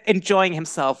character enjoying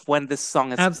himself when this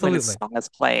Absolutely. song is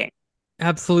playing.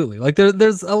 Absolutely. Like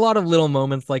there's a lot of little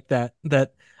moments like that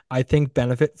I think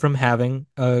benefit from having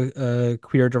a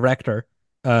queer director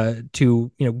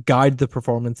to, guide the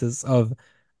performances of,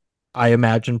 I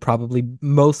imagine, probably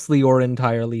mostly or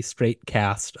entirely straight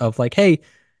cast of like, hey,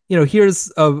 here's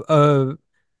a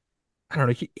I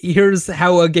don't know, here's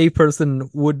how a gay person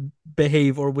would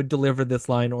behave or would deliver this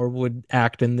line or would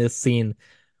act in this scene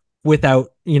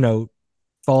without,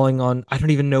 falling on, I don't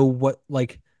even know what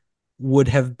like would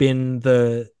have been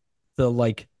the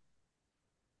like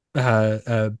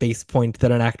base point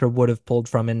that an actor would have pulled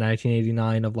from in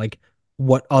 1989 of like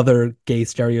what other gay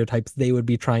stereotypes they would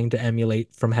be trying to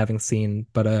emulate from having seen,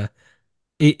 but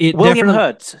it William definitely,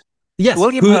 Hurt. yes,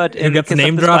 William who Hurt who in gets Kiss of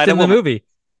name the dropped Spider in the Woman, movie,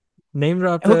 name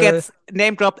dropped who gets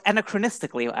name dropped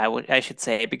anachronistically, I should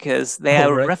say, because they oh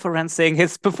are right. referencing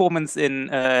his performance in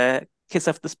Kiss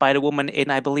of the Spider Woman in,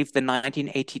 I believe, the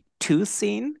 1982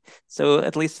 scene. So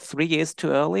at least 3 years too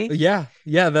early. Yeah,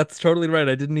 that's totally right.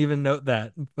 I didn't even note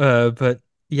that. But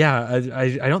yeah,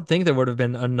 I don't think there would have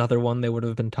been another one they would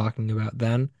have been talking about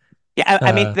then. Yeah,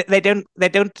 I mean Uh, they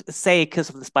don't say Kiss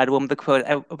of the Spider Woman. The quote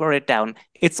I wrote it down.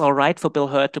 It's all right for Bill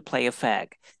Hurt to play a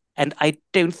fag, and I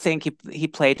don't think he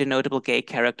played a notable gay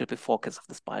character before Kiss of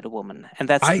the Spider Woman, and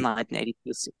that's the I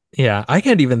 1982 scene. Yeah, I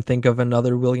can't even think of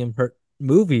another William Hurt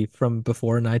movie from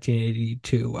before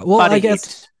 1982. Well, I Body guess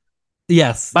Heat.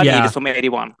 yes, Body Heat yeah. is from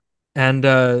 81. And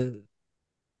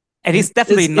And he's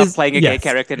definitely not playing a gay yes.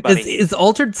 character in Body Heat. Is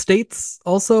Altered States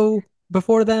also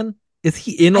before then? Is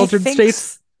he in I Altered think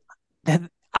States? that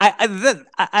I'm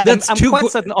That's I'm too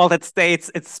quite certain all that states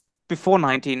it's before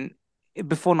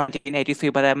 1983,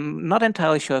 but I'm not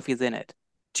entirely sure if he's in it.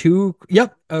 too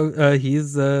yep.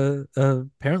 He's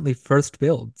apparently first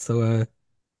build. So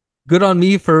good on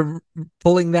me for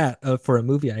pulling that for a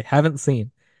movie I haven't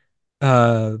seen.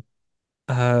 Uh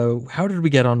how did we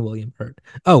get on William Hurt?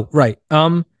 Oh, right.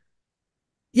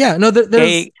 Yeah, no,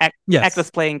 there's yes.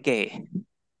 Actors playing gay.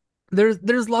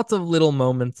 There's lots of little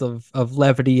moments of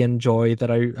levity and joy that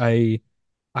I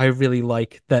really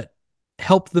like that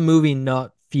help the movie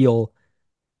not feel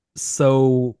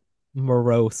so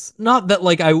morose. Not that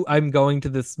like I'm going to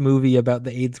this movie about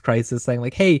the AIDS crisis saying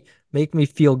like, "Hey, make me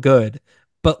feel good."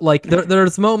 But like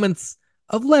there's moments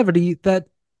of levity that,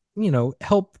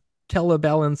 help tell a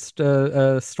balanced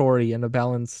story and a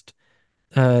balanced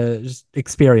just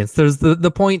experience. There's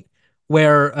the point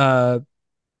where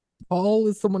Paul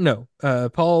is someone. No,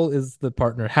 Paul is the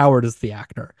partner. Howard is the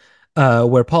actor.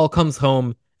 Where Paul comes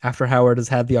home after Howard has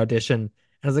had the audition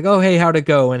and is like, "Oh, hey, how'd it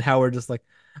go?" And Howard just like,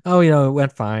 "Oh, it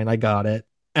went fine. I got it."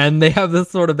 And they have this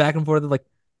sort of back and forth of like,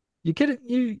 "You kidding?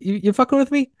 You fucking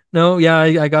with me?" No, yeah,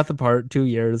 I got the part. 2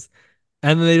 years.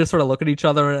 And then they just sort of look at each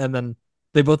other and then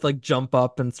they both like jump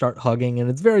up and start hugging and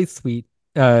it's very sweet.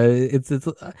 It's just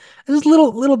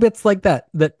little bits like that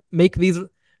make these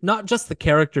not just the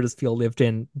characters feel lived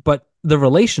in, but the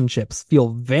relationships feel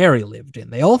very lived in.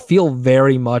 They all feel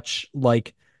very much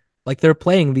like they're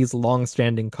playing these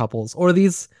long-standing couples or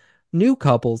these new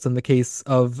couples in the case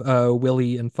of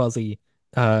Willie and Fuzzy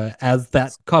as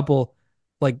that couple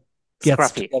like gets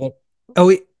Scruffy. together. Oh,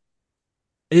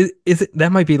 is it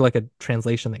that might be like a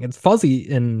translation thing. It's Fuzzy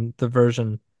in the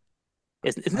version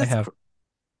Isn't I this have.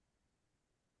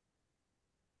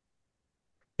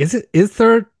 Is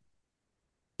there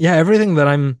Yeah, everything that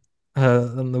I'm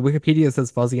on the Wikipedia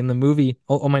says fuzzy. In the movie,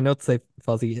 all my notes say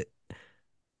fuzzy.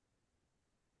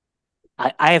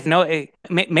 I have no.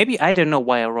 Maybe I don't know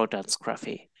why I wrote down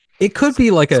Scruffy. It could be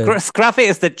like Scruffy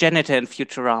is the janitor in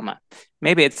Futurama.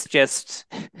 Maybe it's just.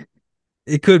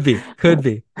 It could be,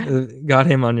 got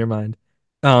him on your mind.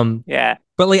 Yeah.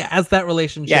 But like as that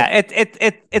relationship, yeah,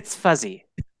 it's fuzzy.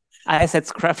 I said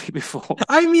Scruffy before.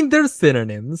 I mean, they're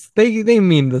synonyms. They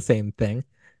mean the same thing,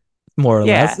 more or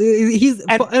Yeah. less.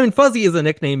 I mean, Fuzzy is a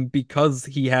nickname because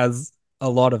he has a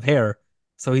lot of hair,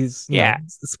 so he's Yeah.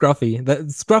 Scruffy. That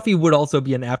Scruffy would also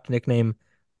be an apt nickname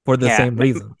for the same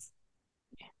reasons.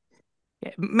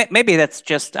 Maybe that's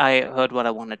just I heard what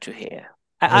I wanted to hear.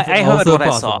 I heard what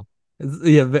I saw.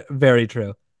 Yeah, very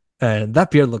true. And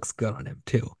that beard looks good on him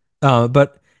too.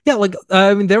 But yeah, like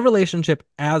I mean, their relationship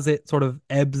as it sort of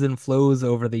ebbs and flows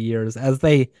over the years, as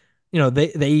we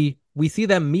see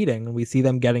them meeting, we see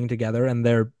them getting together, and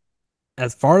they're,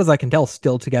 as far as I can tell,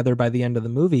 still together by the end of the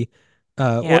movie.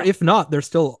 Or if not, they're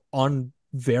still on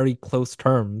very close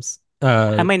terms.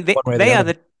 I mean, they are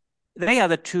the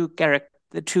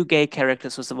two gay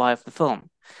characters who survive the film.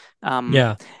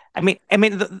 Yeah. I mean,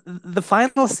 the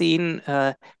final scene,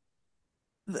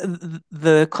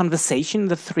 the conversation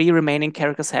the three remaining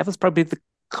characters have is probably the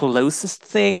closest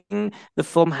thing the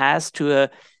film has to a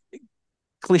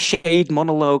cliched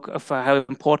monologue of how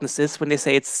important this is when they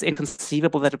say it's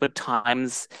inconceivable that there were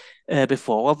times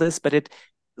before all this, but it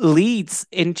leads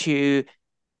into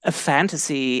a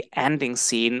fantasy ending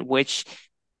scene which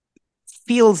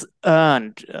feels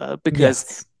earned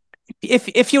because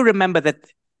if you remember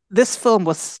that this film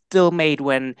was still made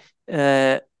when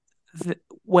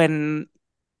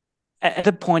at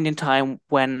a point in time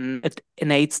when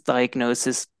an AIDS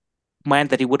diagnosis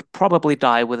meant that he would probably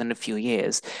die within a few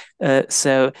years.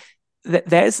 So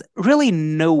there's really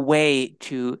no way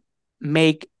to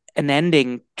make an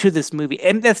ending to this movie,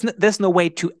 and there's no way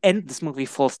to end this movie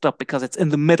full stop because it's in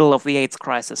the middle of the AIDS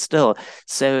crisis still.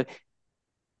 So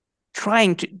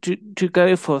trying to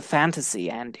go for a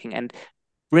fantasy ending and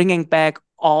bringing back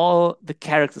all the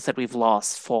characters that we've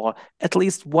lost for at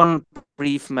least one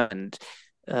brief moment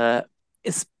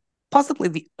is possibly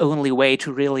the only way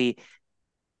to really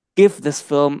give this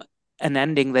film an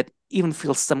ending that even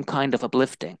feels some kind of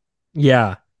uplifting.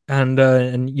 Yeah,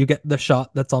 and you get the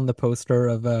shot that's on the poster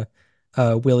of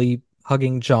Willie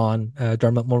hugging John,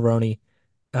 Dermot Mulroney,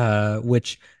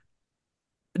 which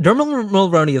Dermot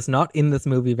Mulroney is not in this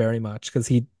movie very much because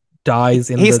he dies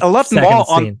in he's the a lot second more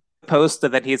scene. on the poster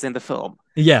than he's in the film.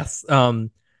 Yes,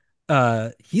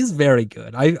 he's very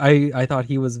good. I thought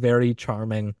he was very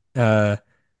charming.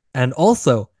 And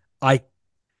also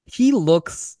he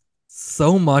looks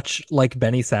so much like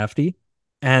Benny Safdie,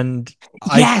 and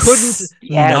I couldn't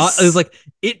not. It was like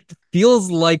it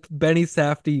feels like Benny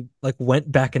Safdie like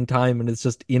went back in time and is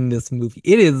just in this movie.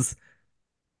 It is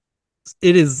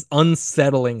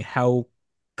unsettling how,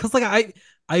 because like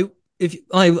if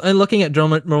I'm looking at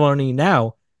Dermot Mulroney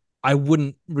now, I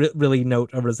wouldn't really note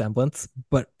a resemblance,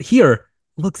 but here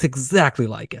looks exactly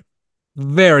like it.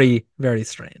 Very, very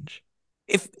strange.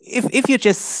 If you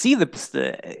just see the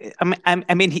poster,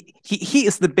 I mean he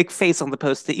is the big face on the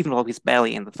poster, even though he's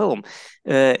barely in the film.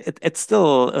 It's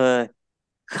still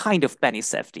kind of Benny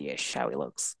Safdie-ish how he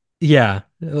looks. Yeah,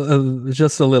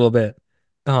 just a little bit.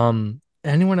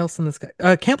 Anyone else in this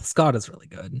guy? Campbell Scott is really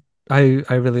good. I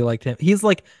really liked him. He's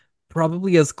like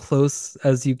probably as close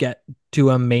as you get to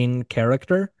a main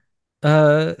character.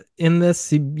 In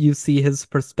this, you see his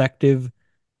perspective.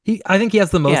 I think he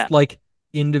has the most like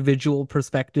individual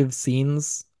perspective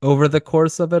scenes over the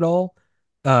course of it all.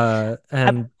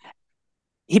 And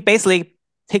he basically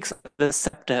takes the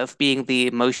scepter of being the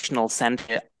emotional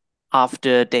center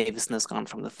after Davison has gone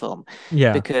from the film.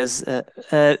 Yeah, because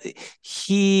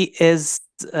he is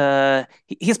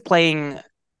he's playing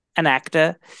an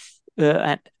actor,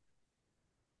 and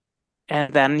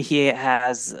then he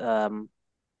has or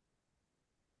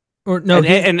no,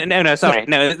 no, sorry,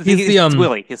 no, he's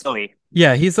Willie. He's Willie.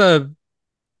 Yeah, he's a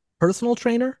personal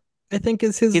trainer, I think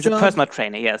is his He's job. a personal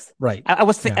trainer, yes. Right. I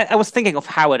was thinking of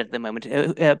Howard at the moment.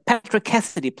 Patrick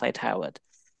Cassidy played Howard.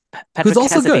 Who's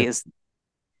also Cassidy good.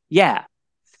 Yeah.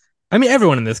 I mean,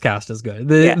 everyone in this cast is good.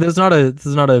 There's not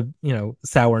a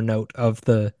sour note of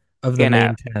the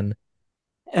main 10.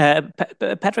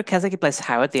 Patrick Cassidy plays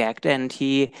Howard, the actor, and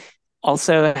he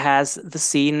also has the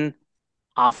scene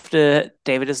after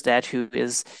David is dead, who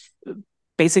is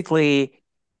basically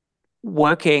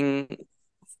working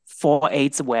for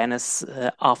AIDS awareness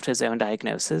after his own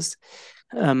diagnosis.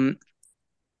 It's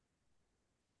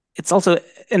also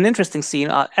an interesting scene.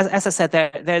 As I said,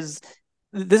 there's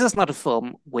this is not a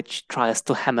film which tries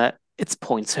to hammer its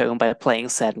points home by playing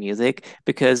sad music,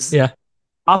 because Yeah.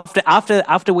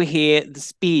 after we hear the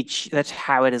speech that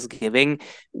Howard is giving,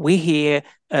 we hear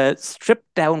a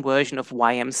stripped down version of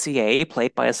YMCA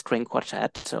played by a string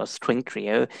quartet or string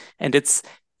trio, and it's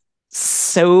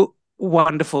so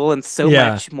wonderful and so Yeah.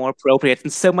 much more appropriate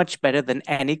and so much better than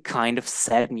any kind of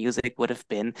sad music would have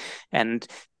been. And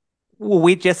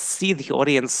we just see the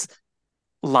audience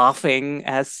laughing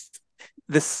as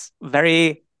this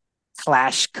very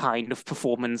Clash kind of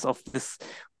performance of this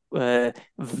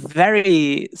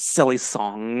very silly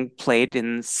song played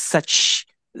in such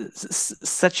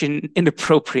an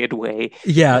inappropriate way.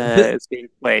 Yeah, It's being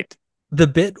played. the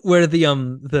bit where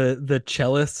the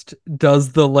cellist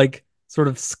does the like sort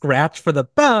of scratch for the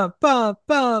ba ba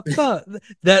ba ba,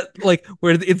 that like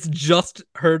where it's just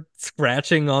her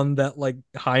scratching on that like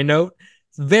high note.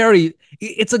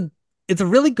 It's a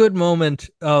really good moment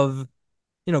of,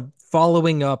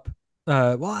 following up.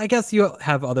 Well, I guess you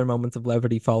have other moments of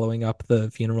levity following up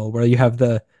the funeral, where you have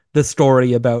the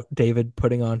story about David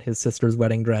putting on his sister's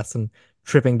wedding dress and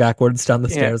tripping backwards down the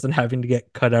Yeah. stairs and having to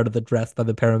get cut out of the dress by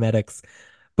the paramedics.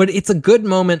 But it's a good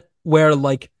moment where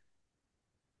like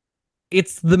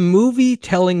it's the movie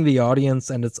telling the audience,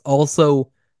 and it's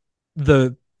also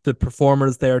the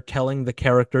performers there telling the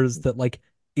characters that like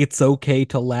it's okay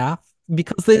to laugh,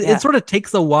 because Yeah. it sort of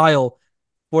takes a while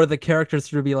for the characters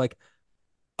to be like,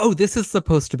 oh, this is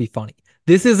supposed to be funny.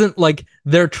 This isn't like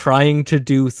they're trying to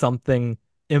do something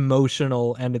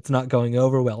emotional and it's not going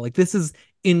over well. Like, this is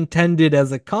intended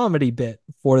as a comedy bit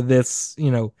for this,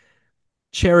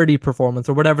 charity performance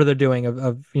or whatever they're doing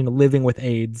of living with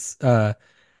AIDS.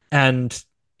 And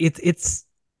it's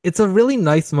a really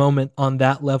nice moment on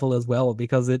that level as well,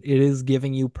 because it is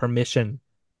giving you permission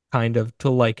kind of to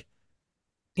like,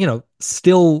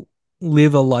 still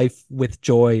live a life with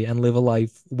joy and live a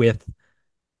life with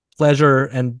pleasure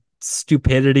and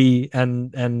stupidity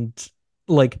and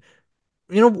like,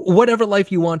 whatever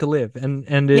life you want to live. And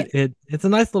it's a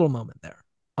nice little moment there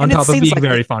on And it top of seems being like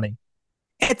very funny.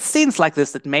 It's scenes like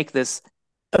this that make this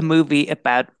a movie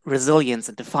about resilience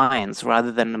and defiance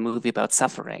rather than a movie about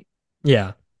suffering.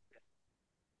 Yeah.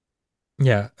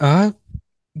 Yeah.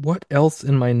 What else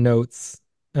in my notes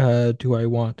do I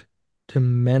want to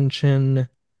mention?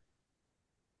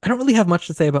 I don't really have much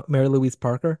to say about Mary Louise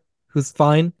Parker, who's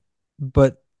fine,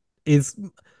 but is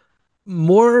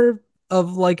more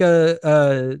of like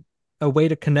a way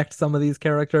to connect some of these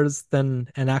characters than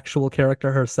an actual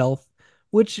character herself,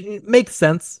 which makes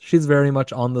sense. She's very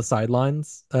much on the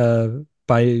sidelines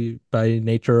by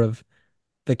nature of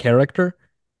the character,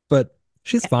 but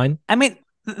she's fine. I mean,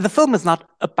 the film is not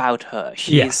about her.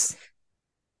 Yes.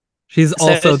 She's So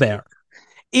also there.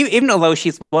 Even although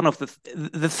she's one of the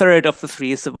third of the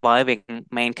three surviving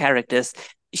main characters,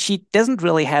 she doesn't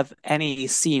really have any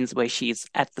scenes where she's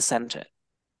at the center.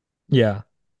 Yeah.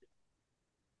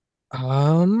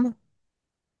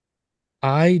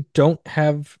 I don't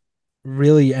have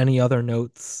really any other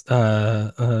notes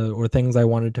or things I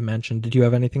wanted to mention. Did you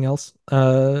have anything else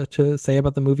to say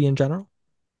about the movie in general?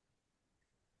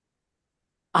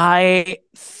 I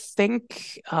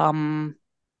think,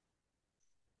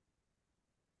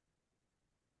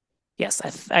 yes,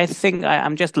 I think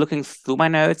I'm just looking through my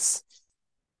notes,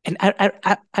 and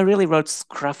I really wrote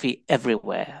scruffy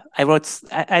everywhere.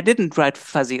 I didn't write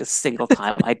fuzzy a single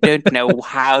time. I don't know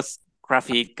how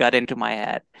scruffy got into my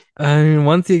head. I mean,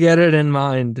 once you get it in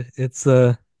mind, it's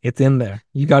in there.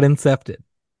 You got incepted.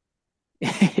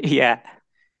 Yeah.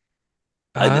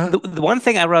 Uh, The one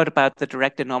thing I wrote about the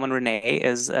director Norman Renee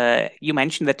is you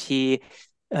mentioned that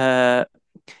uh,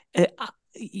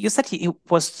 you said he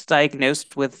was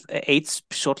diagnosed with AIDS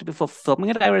shortly before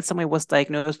filming it. I read somewhere he was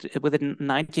diagnosed with it in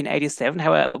 1987.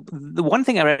 However, the one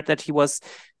thing I read that he was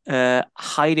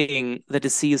hiding the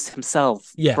disease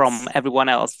himself Yes. from everyone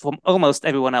else, from almost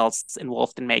everyone else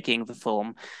involved in making the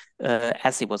film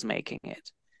as he was making it.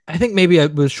 I think maybe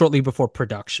it was shortly before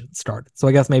production started. So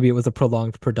I guess maybe it was a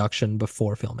prolonged production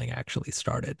before filming actually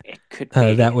started. It could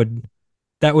be.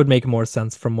 That would make more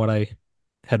sense from what I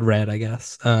had read, I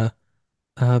guess.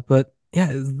 But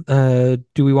yeah,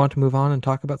 do we want to move on and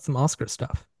talk about some Oscar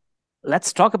stuff?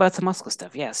 Let's talk about some Oscar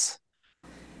stuff, yes.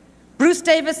 Bruce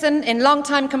Davison in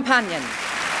Longtime Companion.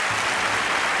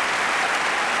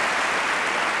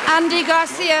 Andy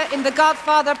Garcia in The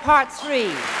Godfather Part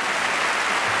 3.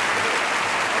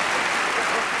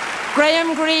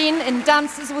 Graham Greene in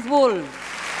Dances with Wolves.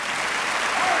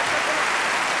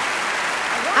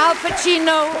 Al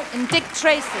Pacino in Dick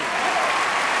Tracy.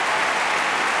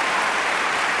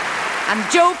 And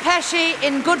Joe Pesci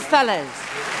in Goodfellas.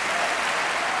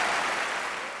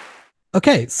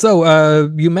 Okay,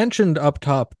 so you mentioned up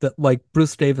top that like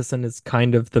Bruce Davison is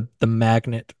kind of the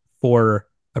magnet for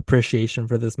appreciation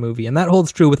for this movie, and that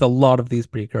holds true with a lot of these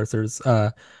precursors.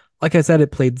 Like I said,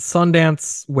 it played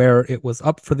Sundance, where it was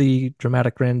up for the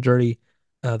dramatic grand jury,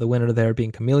 the winner there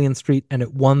being Chameleon Street, and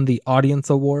it won the Audience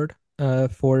Award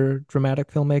for dramatic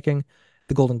filmmaking.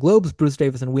 The Golden Globes, Bruce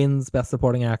Davison wins Best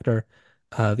Supporting Actor.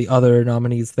 The other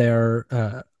nominees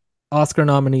there, Oscar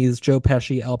nominees Joe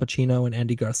Pesci, Al Pacino, and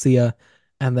Andy Garcia,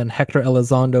 and then Hector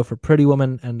Elizondo for Pretty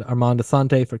Woman and Armand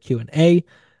Assante for Q&A.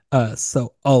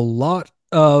 So a lot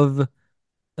of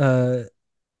uh,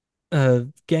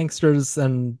 gangsters,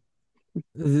 and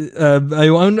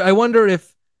I wonder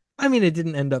if, I mean, it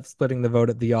didn't end up splitting the vote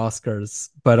at the Oscars,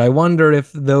 but I wonder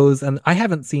if those, and I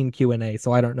haven't seen Q&A,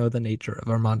 so I don't know the nature of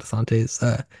Armand Assante's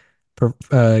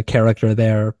character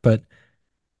there, but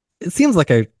it seems like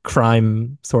a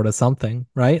crime sort of something,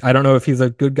 right? I don't know if he's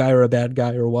a good guy or a bad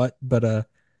guy or what, but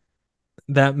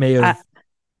that may I, have.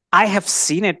 I have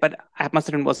seen it, but I must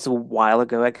admit it was a while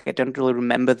ago. I don't really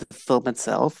remember the film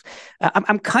itself.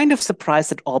 I'm kind of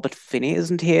surprised that Albert Finney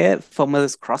isn't here for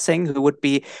Miller's Crossing, who would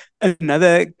be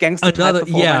another gangster type Another, yeah.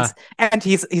 performance. And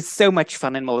he's so much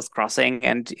fun in Miller's Crossing,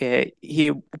 and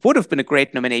he would have been a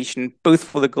great nomination both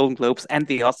for the Golden Globes and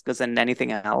the Oscars and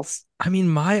anything else. I mean,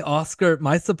 my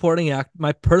supporting act,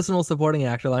 my personal supporting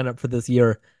actor lineup for this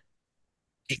year,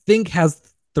 I think has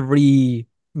three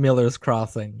Miller's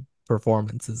Crossing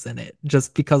performances in it.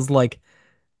 Just because, like,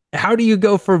 how do you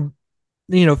go for,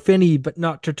 Finney, but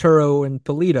not Turturro and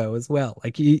Polito as well?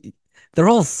 Like, they're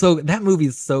all so, that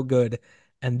movie's so good.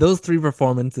 And those three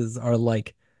performances are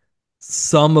like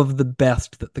some of the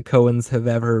best that the Coens have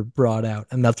ever brought out.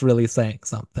 And that's really saying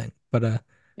something. But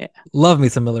Yeah. love me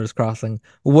some Miller's Crossing.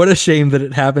 What a shame that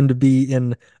it happened to be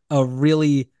in a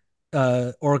really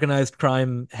organized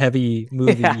crime heavy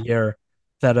movie Yeah. here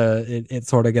that it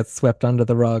sort of gets swept under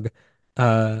the rug.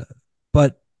 Uh,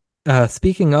 but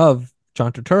speaking of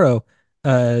John Turturro,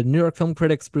 New York Film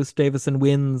Critics Bruce Davison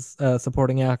wins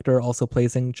supporting actor, also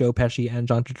placing Joe Pesci and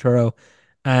John Turturro.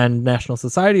 And National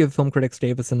Society of Film Critics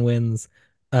Davison wins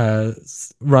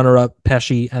runner-up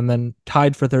Pesci, and then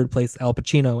tied for third place Al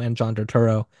Pacino and John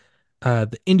Turturro.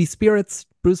 The Indie Spirits,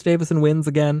 Bruce Davison wins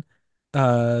again,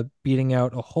 beating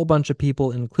out a whole bunch of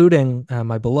people, including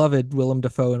my beloved Willem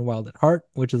Dafoe in Wild at Heart,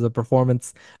 which is a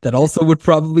performance that also would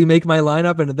probably make my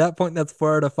lineup. And at that point, that's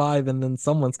 4 out of 5, and then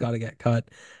someone's got to get cut.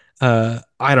 I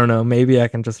don't know. Maybe I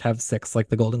can just have 6 like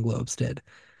the Golden Globes did.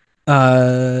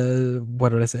 What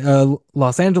did I say?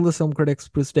 Los Angeles Film Critics,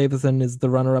 Bruce Davison is the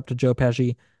runner-up to Joe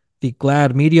Pesci. The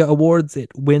GLAAD Media Awards,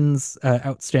 it wins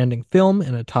Outstanding Film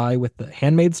in a tie with The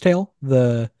Handmaid's Tale,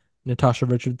 the Natasha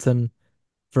Richardson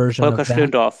version Volker of that.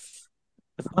 Schlöndorff.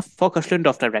 Volker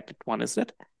Schlöndorff directed one, isn't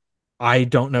it? I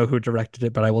don't know who directed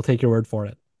it, but I will take your word for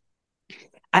it.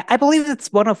 I believe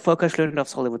it's one of Volker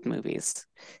Schlöndorff's Hollywood movies.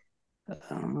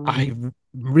 I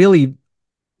really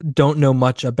don't know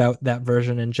much about that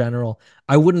version in general.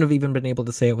 I wouldn't have even been able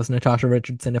to say it was Natasha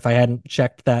Richardson if I hadn't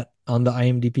checked that on the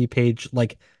IMDb page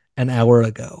like an hour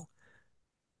ago.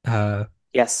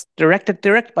 Yes, directed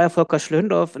by Volker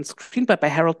Schlöndorff and screenplay by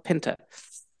Harold Pinter.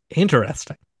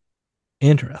 Interesting.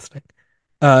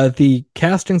 The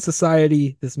Casting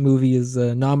Society, this movie is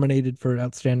nominated for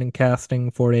Outstanding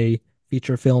Casting for a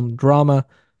feature film drama,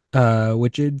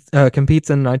 which it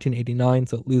competes in 1989,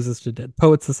 so it loses to Dead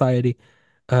Poets Society.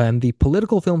 And the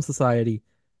Political Film Society,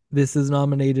 this is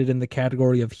nominated in the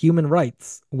category of human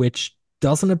rights, which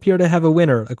doesn't appear to have a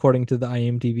winner according to the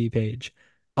IMDb page.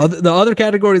 The other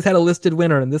categories had a listed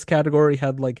winner, and this category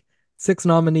had like 6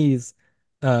 nominees,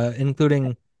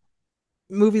 including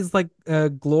movies like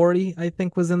Glory, I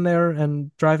think, was in there,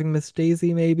 and Driving Miss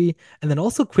Daisy, maybe, and then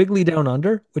also Quigley Down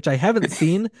Under, which I haven't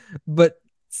seen, but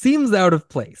seems out of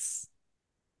place,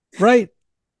 right?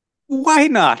 Why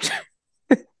not?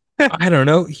 I don't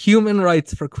know. Human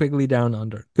rights for Quigley Down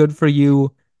Under. Good for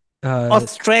you.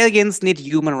 Australians need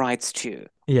human rights too.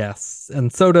 Yes,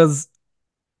 and so does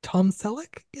Tom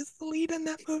Selleck is the lead in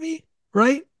that movie,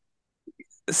 right?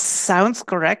 Sounds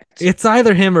correct. It's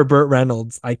either him or Burt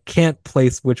Reynolds. I can't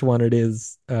place which one it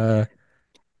is. Mustache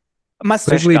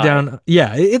Quigley guy. Down.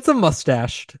 Yeah, it's a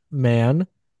mustached man.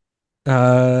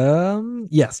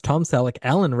 Yes, Tom Selleck,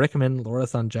 Alan Rickman, Laura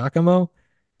San Giacomo.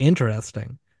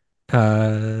 Interesting.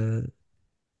 Uh,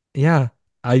 yeah,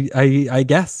 I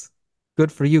guess.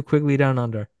 Good for you, Quigley Down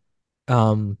Under.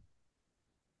 Um,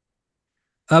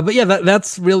 but yeah,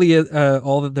 that's really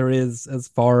all that there is as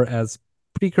far as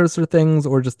precursor things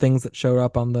or just things that showed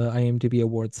up on the IMDb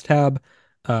Awards tab.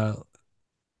 Uh,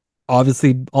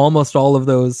 Obviously, almost all of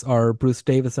those are Bruce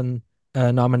Davison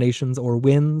nominations or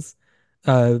wins.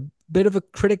 bit of a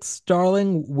critics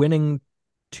darling, winning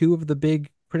two of the big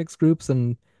critics groups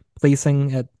and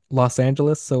placing at Los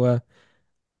Angeles. So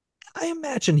I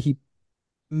imagine he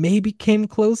maybe came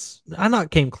close. I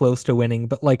not came close to winning,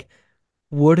 but like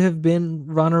would have been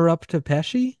runner up to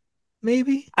Pesci,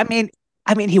 maybe. I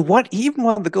mean, he even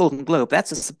won the Golden Globe.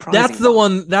 That's a That's surprising the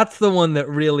one. one. That's the one that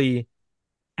really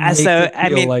makes So it I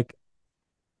feel mean, like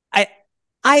I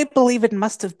I believe it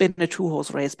must have been a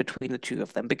two-horse race between the two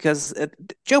of them because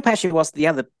Joe Pesci was the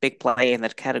other big player in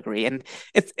that category, and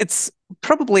it's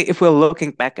probably, if we're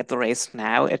looking back at the race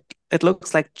now, it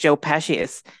looks like Joe Pesci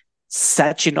is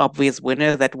such an obvious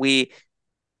winner that we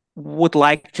would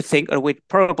like to think, or we'd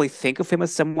probably think of him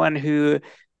as someone who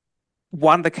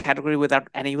won the category without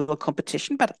any real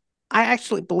competition. But I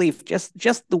actually believe just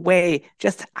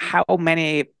how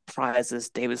many prizes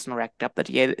Davison racked up that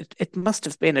year, it must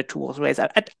have been a two-horse race.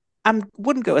 I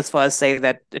wouldn't go as far as say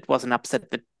that it was an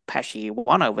upset that Pesci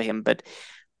won over him, but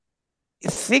I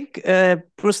think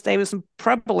Bruce Davison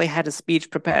probably had a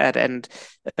speech prepared and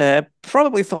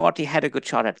probably thought he had a good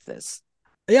shot at this.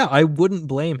 yeah, I wouldn't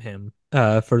blame him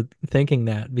for thinking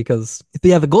that because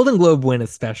yeah, the Golden Globe win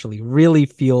especially really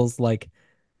feels like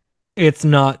it's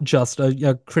not just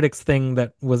a critics thing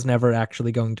that was never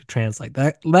actually going to translate.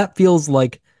 That feels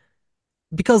like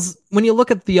because when you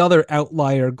look at the other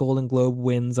outlier Golden Globe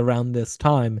wins around this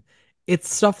time,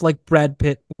 it's stuff like Brad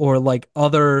Pitt or like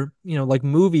other, like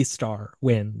movie star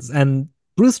wins. And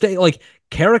like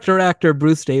character actor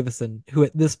Bruce Davison, who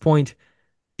at this point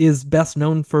is best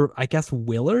known for, I guess,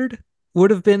 Willard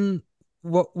would have been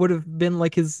what would have been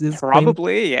like his claim.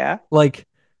 Probably, yeah. Like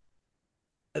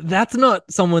that's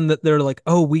not someone that they're like,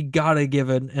 oh, we gotta give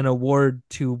an award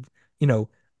to, you know,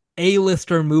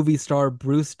 A-lister movie star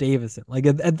Bruce Davison. Like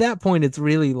at that point, it's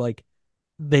really like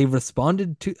they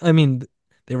responded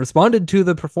to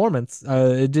the performance.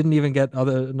 It didn't even get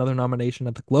another nomination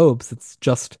at the Globes. It's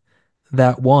just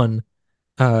that one.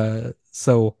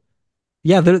 So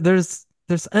yeah, there's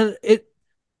and it.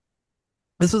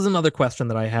 This was another question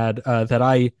that I had that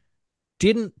I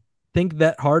didn't think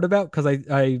that hard about because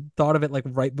I thought of it like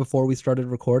right before we started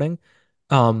recording.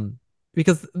 Um,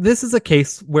 because this is a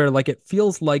case where like it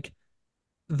feels like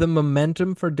the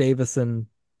momentum for Davison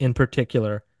in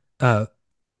particular uh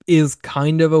is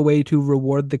kind of a way to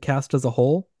reward the cast as a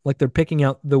whole. Like they're picking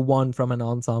out the one from an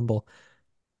ensemble.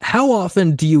 How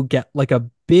often do you get like a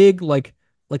big like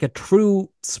a true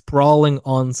sprawling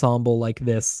ensemble like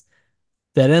this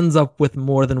that ends up with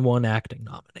more than one acting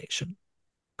nomination?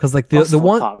 Because like the Gosford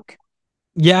one, Park.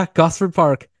 yeah, Gosford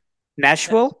Park,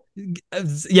 Nashville?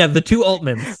 yeah, the two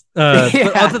Altmans. But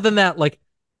Yeah. other than that, like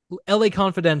L.A.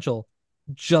 Confidential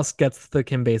just gets the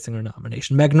Kim Basinger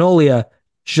nomination. Magnolia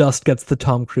just gets the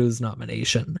Tom Cruise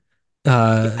nomination.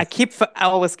 I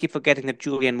always keep forgetting that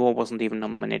Julianne Moore wasn't even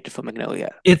nominated for Magnolia.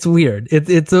 It's weird.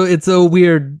 It's a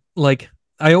weird like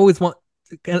I always want,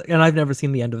 and I've never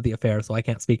seen the end of the affair, so I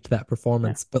can't speak to that Yeah.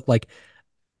 performance. But like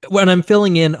when I'm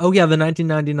filling in, oh yeah, the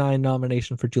 1999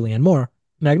 nomination for Julianne Moore,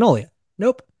 Magnolia.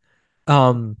 Nope.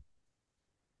 Um,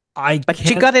 I But she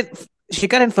can't. got it. She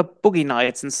got in for Boogie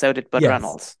Nights, and so did Bud Yes,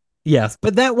 Reynolds. yes,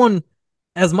 but that one,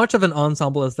 as much of an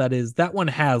ensemble as that is, that one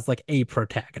has like a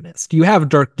protagonist. You have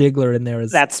Dirk Diggler in there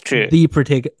as That's true. the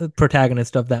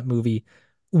protagonist of that movie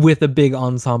with a big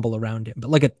ensemble around him. But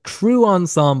like a true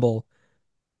ensemble,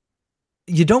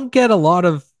 you don't get a lot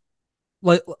of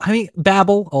like. I mean,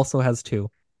 Babel also has two.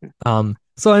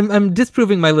 So I'm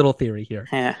disproving my little theory here,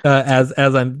 Yeah. as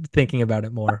I'm thinking about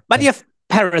it more. But you have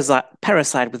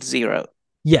Parasite with zero.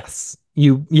 Yes,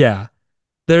 yeah.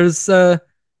 There's I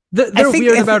they're think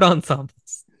weird about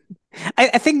ensembles.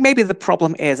 I think maybe the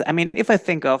problem is, I mean, if I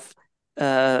think of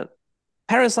uh,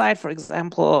 Parasite, for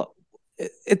example,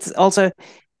 it's also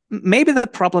maybe the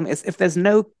problem is if there's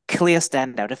no clear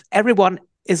standout, if everyone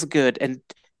is good and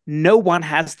no one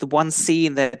has the one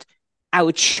scene that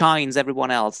outshines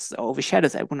everyone else or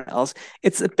overshadows everyone else,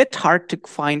 it's a bit hard to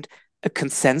find a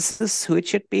consensus who it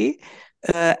should be.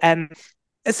 And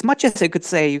as much as I could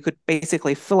say, you could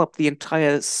basically fill up the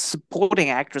entire supporting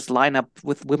actress lineup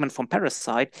with women from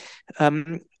Parasite.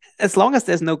 Um, as long as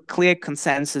there's no clear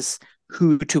consensus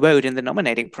who to vote in the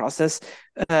nominating process,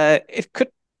 it could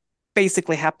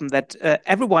basically happen that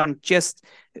everyone just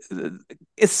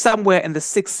is somewhere in the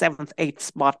sixth, seventh, eighth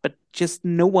spot, but just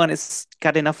no one has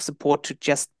got enough support to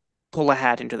just pull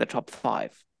ahead into the top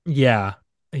five. Yeah,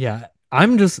 yeah.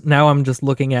 I'm just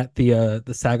looking at the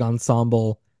SAG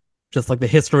ensemble, just like the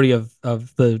history of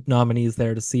the nominees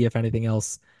there to see if anything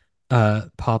else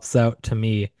pops out to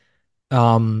me.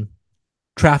 Um,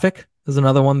 Traffic is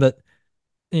another one that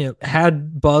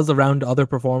had buzz around other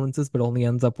performances, but only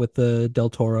ends up with the Del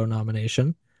Toro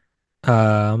nomination.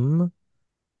 Um,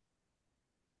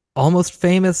 Almost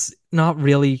Famous, not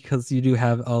really, because you do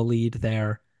have a lead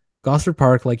there. Gosford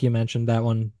Park, like you mentioned, that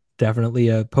one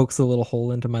definitely pokes a little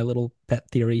hole into my little pet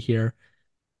theory here.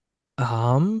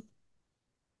 Um,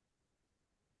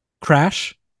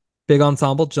 Crash, big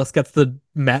ensemble, just gets the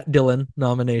Matt Dillon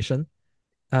nomination.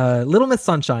 Little Miss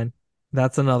Sunshine,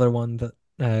 that's another one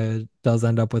that does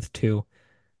end up with two.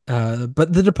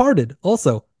 But The Departed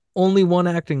also only one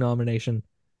acting nomination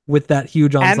with that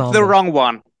huge And the ensemble. wrong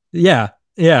one. Yeah,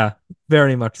 yeah,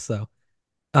 very much so.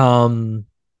 Um,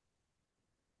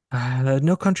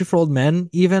 No Country for Old Men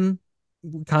even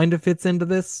kind of fits into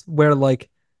this, where like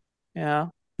Yeah.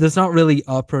 there's not really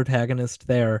a protagonist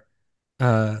there.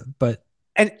 But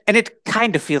And it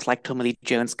kind of feels like Tommy Lee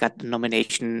Jones got the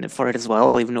nomination for it as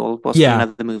well, even though it was for yeah,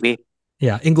 another movie.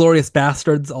 yeah, Inglorious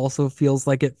Bastards also feels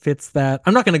like it fits that.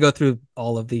 I'm not going to go through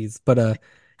all of these, but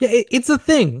yeah, it's a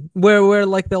thing where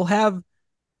like they'll have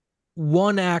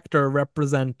one actor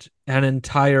represent an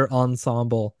entire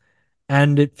ensemble,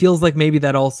 and it feels like maybe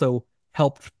that also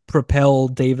helped propel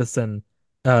Davison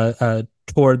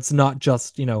towards not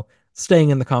just, staying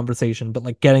in the conversation, but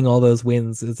like getting all those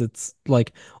wins. Is it's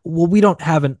like, well, we don't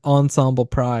have an ensemble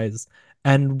prize,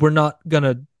 and we're not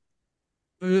gonna,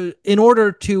 in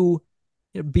order to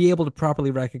be able to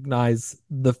properly recognize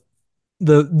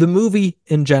the movie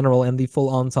in general and the full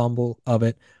ensemble of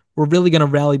it, we're really going to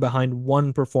rally behind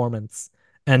one performance,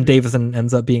 and Mm. Davison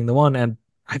ends up being the one, and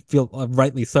I feel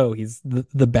rightly so. He's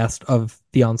the best of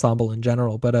the ensemble in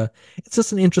general, but it's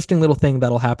just an interesting little thing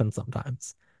that'll happen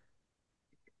sometimes.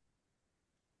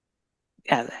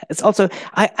 Yeah, it's also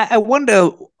I wonder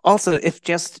also if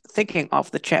just thinking of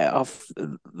the chair of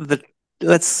the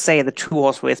let's say the two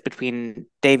horse race between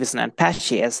Davison and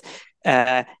Pesci is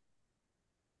uh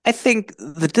I think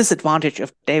the disadvantage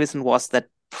of Davison was that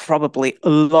probably a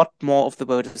lot more of the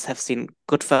voters have seen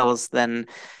Goodfellas than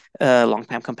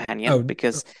Longtime Companion, Oh,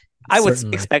 because I would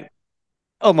certainly. expect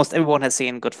almost everyone has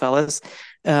seen Goodfellas.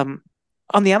 Um,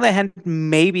 on the other hand,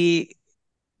 maybe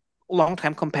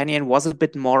Longtime Companion was a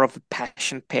bit more of a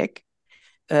passion pick.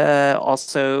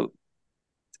 Also,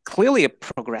 clearly a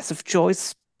progressive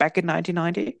choice back in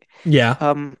 1990. Yeah.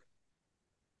 Um,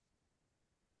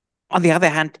 on the other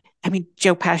hand, I mean,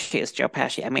 Joe Pesci is Joe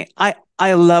Pesci. I mean,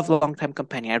 I love Longtime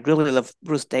Companion. I really love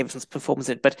Bruce Davison's performance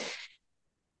in it, but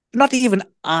not even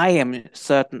I am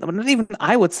certain. Not even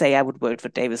I would say I would vote for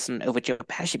Davison over Joe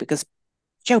Pesci, because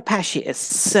Joe Pesci is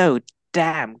so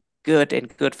damn good in He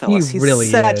Goodfellas. He's really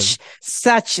is.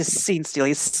 such a scene stealer.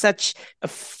 He's such a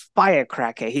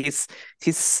firecracker. He's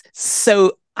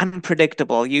so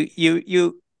unpredictable.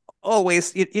 You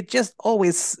always you just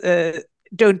always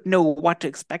don't know what to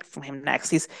expect from him next.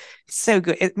 He's so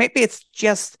good. Maybe it's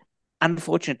just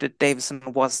unfortunate that Davison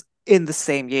was in the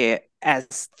same year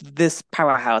as this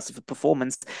powerhouse of a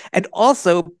performance, and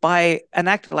also by an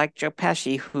actor like Joe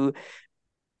Pesci, who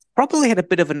probably had a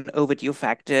bit of an overdue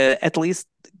factor, at least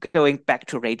going back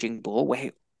to Raging Bull, where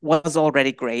he was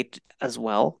already great as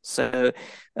well. So,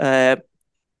 uh,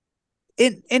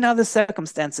 in other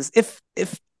circumstances, if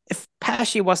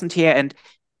Pesci wasn't here and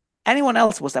anyone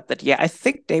else was up that year, I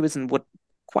think Davison would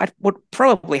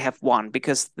probably have won,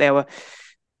 because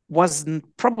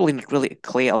wasn't probably not really a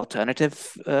clear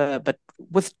alternative. But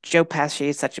with Joe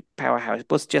Pesci, such a powerhouse,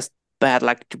 it was just bad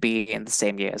luck to be in the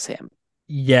same year as him.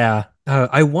 Yeah.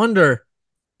 I wonder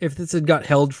if this had got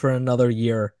held for another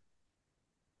year,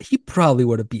 he probably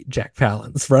would have beat Jack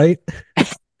Palance, right?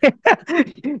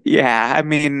 Yeah, I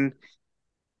mean,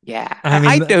 yeah, I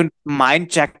I mean, don't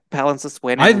mind Jack Palance's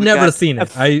win, I've never seen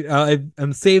it.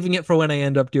 I'm saving it for when I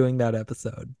end up doing that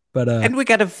episode. But and we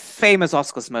got a famous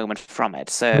Oscars moment from it.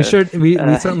 we So, should we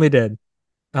uh, certainly did.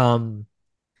 Um,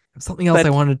 Something else I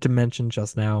but wanted to mention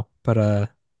just now, but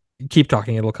keep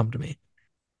talking, it'll come to me.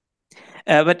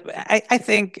 I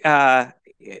think I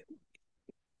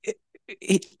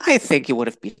think he would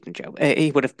have beaten Joe.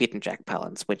 He would have beaten Jack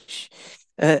Palance, which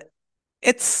uh,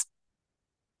 it's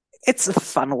it's a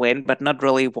fun win, but not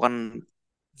really one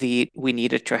the we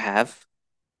needed to have.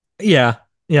 Yeah,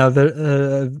 yeah.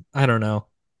 I don't know.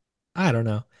 I don't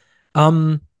know.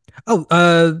 Um,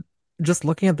 oh, just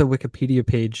looking at the Wikipedia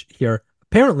page here,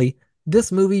 apparently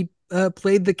this movie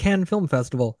played the Cannes Film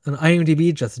Festival, and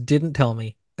IMDb just didn't tell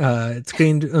me. It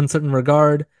screened Uncertain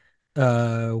Regard,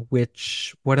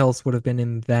 which what else would have been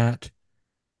in that?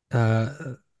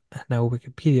 Uh, Now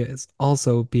Wikipedia is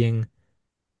also being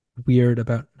weird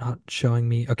about not showing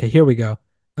me. Okay, here we go.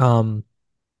 Um,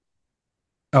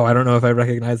 Oh, I don't know if I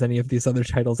recognize any of these other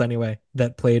titles anyway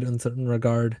that played Uncertain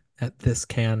Regard at this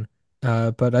can.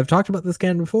 But I've talked about this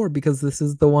can before because this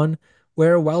is the one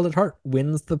where Wild at Heart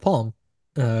wins the palm.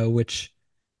 which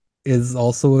is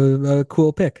also a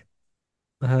cool pick.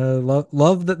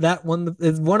 Love that one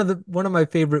is one of my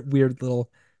favorite weird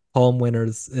little Palm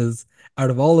winners. Is out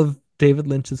of all of David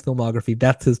Lynch's filmography,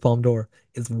 that's his Palme d'Or.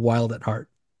 Is Wild at Heart.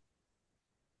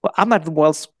 Well, I'm not the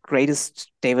world's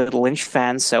greatest David Lynch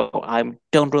fan, so I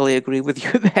don't really agree with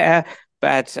you there.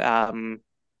 But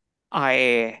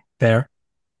I Fair.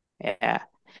 yeah,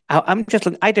 I'm just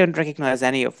I don't recognize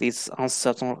any of these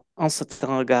uncertain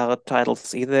regard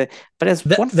titles either. But there's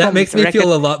one That film makes me directed.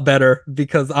 feel a lot better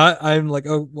because I'm like,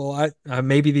 oh well, I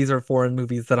maybe these are foreign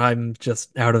movies that I'm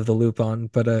just out of the loop on,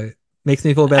 but makes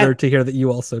me feel better I, to hear that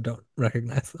you also don't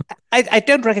recognize them. I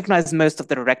don't recognize most of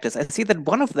the directors. I see that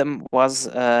one of them was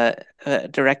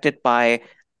directed by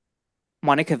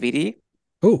Monica Vitti,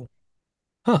 Oh,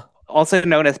 huh. also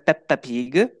known as Peppa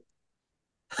Pig.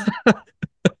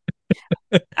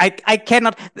 I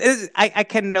cannot I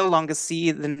can no longer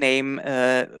see the name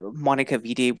Monica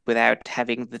Vitti without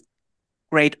having the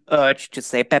great urge to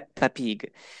say Peppa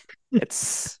Pig.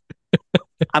 It's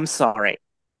I'm sorry.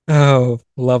 Oh,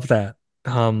 love that.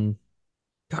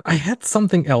 God, I had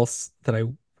something else that I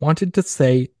wanted to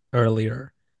say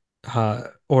earlier,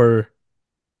 or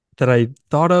that I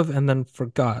thought of and then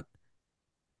forgot.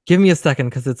 Give me a second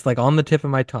because it's like on the tip of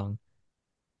my tongue.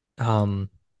 Um,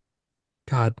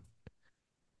 God,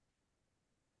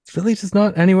 it's really just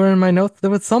not anywhere in my notes. There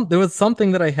was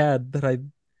something that I had that I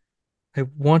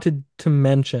wanted to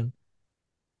mention,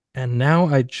 and now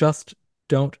I just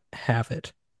don't have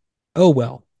it. Oh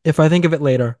well. If I think of it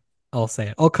later, I'll say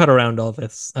it. I'll cut around all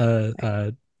this.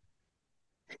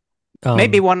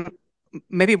 Maybe Um, one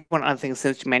maybe one other thing,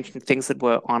 since you mentioned things that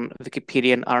were on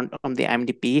Wikipedia and aren't on the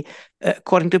IMDb.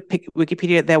 According to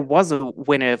Wikipedia, there was a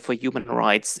winner for human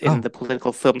rights in oh, the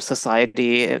Political Film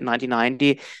Society in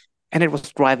 1990, and it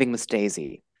was Driving Miss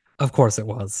Daisy. of course it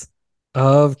was.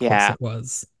 Of course Yeah. it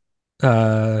was.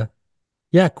 Uh,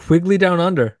 yeah, Quigley Down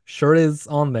Under sure is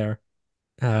on there.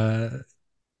 Uh,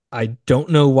 I don't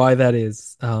know why that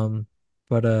is.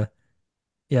 But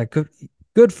yeah,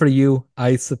 good for you,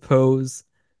 I suppose.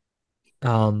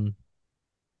 Um,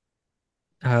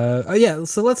 oh yeah,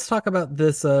 so let's talk about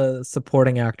this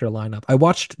supporting actor lineup. I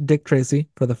watched Dick Tracy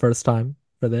for the first time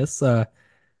for this,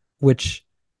 which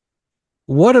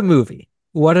what a movie.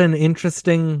 What an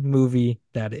interesting movie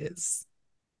that is.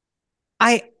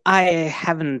 I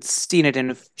haven't seen it in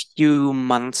a few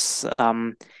months.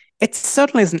 It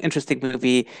certainly is an interesting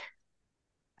movie.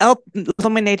 Al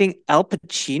Nominating Al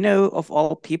Pacino of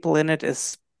all people in it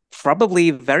is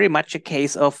probably very much a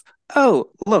case of,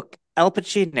 oh, look, Al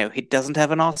Pacino, he doesn't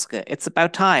have an Oscar. It's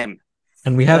about time.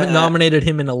 And we haven't Uh, nominated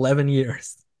him in 11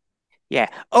 years. yeah.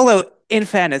 Although, in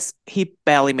fairness, he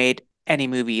barely made any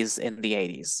movies in the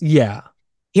 80s. Yeah,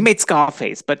 He made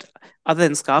Scarface, but other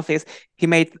than Scarface, he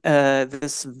made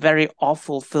this very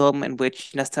awful film in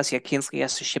which Nastasia Kinski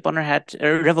has a ship on her head,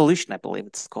 Revolution, I believe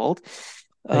it's called.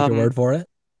 take your word Um, for it.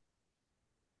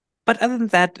 but other than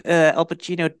that, Al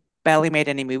Pacino barely made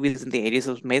any movies in the 80s.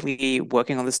 He was mainly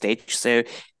working on the stage, so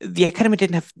the Academy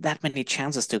didn't have that many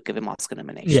chances to give him Oscar Yeah.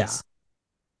 nominations.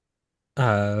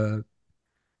 Uh,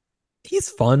 he's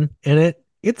fun in it.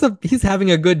 He's having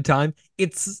a good time.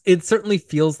 It certainly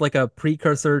feels like a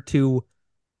precursor to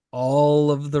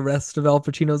all of the rest of Al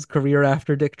Pacino's career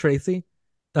after Dick Tracy.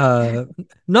 Uh,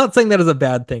 not saying that is a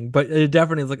bad thing, but it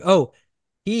definitely is like, oh,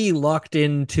 he locked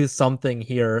into something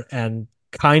here and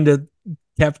kind of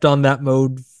kept on that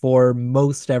mode for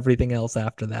most everything else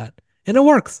after that. And it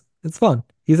works. It's fun.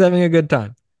 He's having a good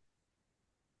time.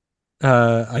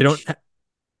 I don't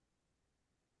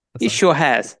He sorry. sure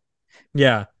has.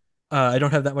 Yeah. I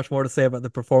don't have that much more to say about the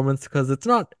performance because it's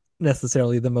not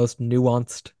necessarily the most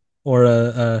nuanced or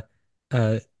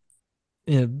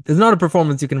it's not a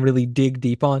performance you can really dig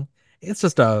deep on. It's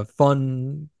just a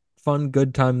fun,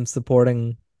 good time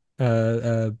supporting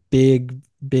a big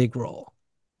role.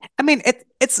 I mean,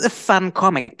 it's a fun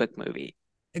comic book movie,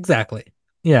 Exactly.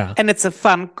 Yeah. and it's a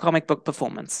fun comic book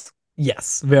performance.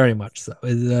 Yes, very much so.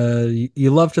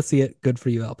 You love to see it. Good for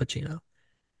you, Al Pacino.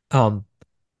 Um,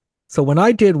 so when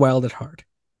I did Wild at Heart,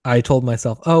 I told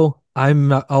myself, "Oh,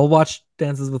 I'll watch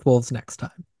Dances with Wolves next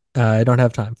time. I don't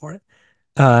have time for it."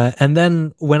 And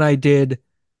then when I did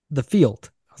The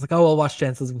Field, I was like, "Oh, I'll watch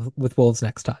Dances with Wolves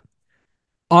next time."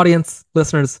 Audience,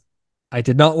 listeners, I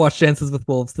did not watch Dances with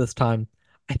Wolves this time.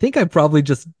 I think I probably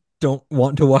just don't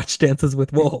want to watch Dances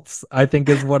with Wolves, I think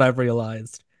is what I've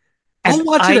realized. And I'll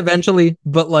watch it eventually,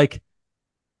 but like,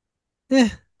 eh,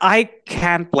 I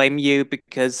can't blame you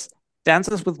because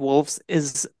Dances with Wolves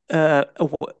is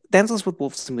Dances with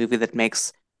Wolves is a movie that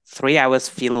makes 3 hours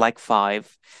feel like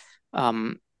five.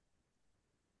 Um,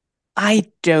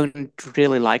 I don't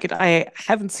really like it. I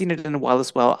haven't seen it in a while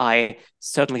as well. I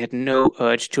certainly had no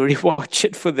urge to rewatch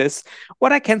it for this.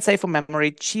 What I can say from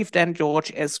memory, Chief Dan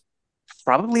George is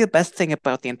probably the best thing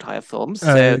about the entire film.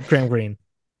 So Graham Greene.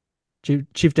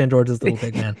 Chief Dan George's Little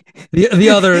Pig Man. The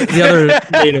other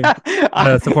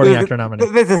native supporting actor nominee.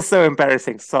 This is so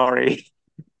embarrassing. Sorry.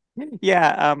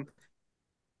 Yeah,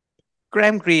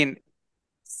 Graham Greene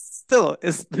still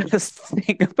is the best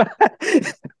thing about.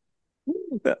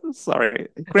 Sorry,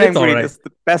 Graham It's all Greene right. is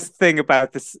the best thing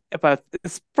about this. About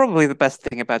it's probably the best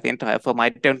thing about the entire film. I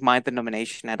don't mind the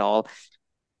nomination at all,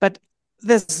 but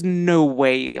there's no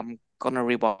way I'm gonna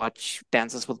rewatch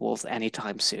Dances with Wolves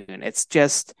anytime soon.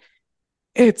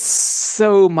 It's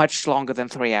so much longer than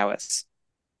 3 hours.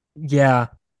 Yeah.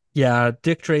 Yeah.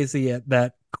 Dick Tracy at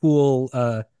that cool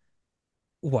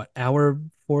what, hour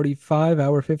 45,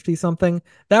 hour 50 something.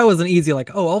 That was an easy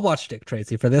like, oh, I'll watch Dick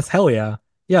Tracy for this. Hell yeah.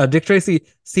 Yeah, Dick Tracy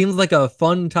seems like a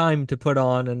fun time to put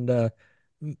on and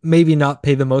maybe not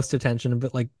pay the most attention,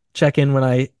 but like check in when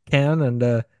I can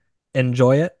and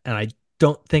enjoy it. And I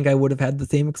don't think I would have had the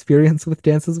same experience with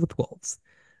Dances with Wolves.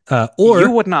 You Or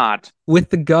would not. with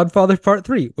The Godfather Part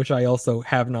 3, which I also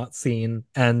have not seen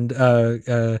and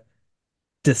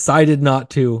decided not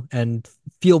to and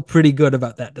feel pretty good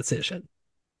about that decision.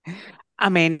 I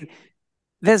mean,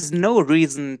 there's no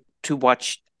reason to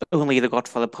watch only The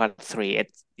Godfather Part 3.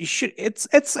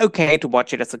 It's okay to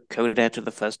watch it as a coda to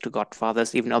the first two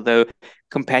Godfathers, even although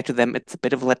compared to them it's a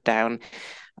bit of a letdown.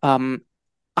 Um,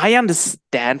 I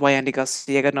understand why Andy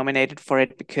Garcia got nominated for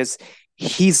it because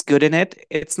he's good in it.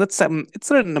 It's not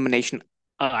a nomination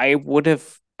I would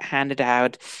have handed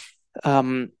out.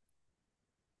 Um,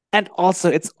 and also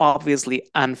it's obviously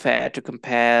unfair to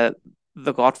compare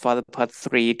The Godfather Part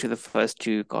 3 to the first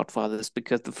two Godfathers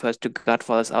because the first two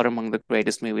Godfathers are among the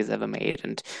greatest movies ever made,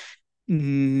 and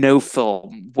no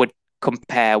film would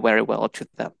compare very well to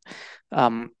them.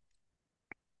 Um,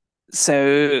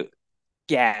 so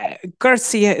yeah,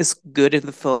 Garcia is good in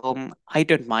the film. I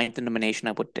don't mind the nomination.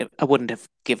 I wouldn't have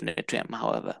given it to him,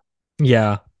 however.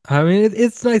 Yeah. I mean,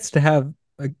 it's nice to have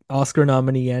an Oscar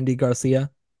nominee Andy Garcia.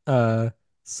 Uh,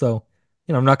 so,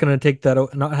 I'm not going to take that,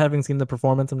 not having seen the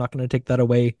performance, I'm not going to take that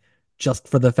away just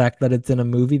for the fact that it's in a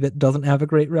movie that doesn't have a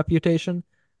great reputation,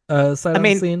 sight I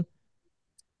mean, unseen.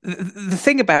 the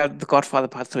thing about The Godfather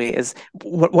Part 3 is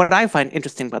what I find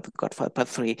interesting about The Godfather Part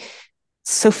 3,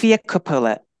 Sofia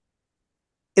Coppola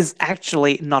is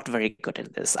actually not very good in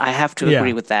this. I have to agree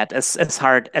Yeah. with that, as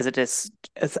hard as it is,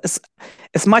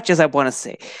 as much as I want to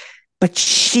say. But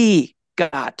she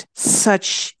got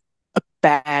such a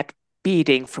bad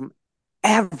beating from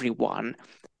everyone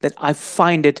that I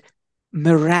find it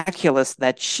miraculous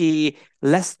that she,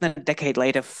 less than a decade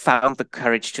later, found the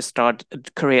courage to start a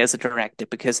career as a director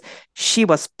because she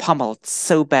was pummeled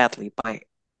so badly by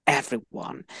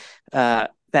everyone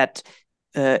that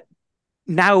uh,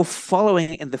 now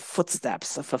following in the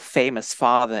footsteps of a famous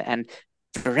father and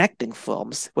directing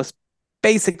films was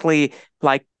basically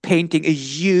like painting a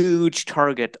huge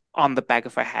target on the back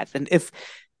of her head. And if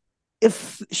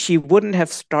she wouldn't have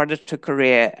started her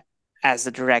career as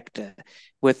a director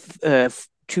with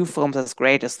two films as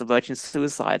great as The Virgin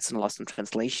Suicides and Lost in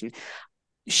Translation,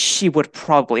 she would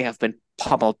probably have been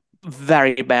pummeled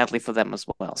very badly for them as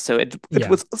well. So it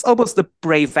was almost a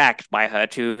brave act by her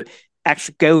to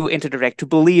actually go into direct, to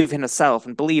believe in herself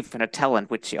and believe in her talent,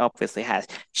 which she obviously has.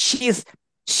 She's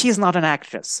not an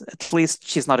actress. At least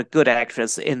she's not a good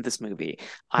actress in this movie.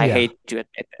 I Yeah. hate to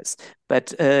admit this,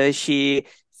 but she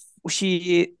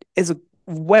is a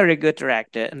very good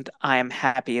director, and I am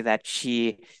happy that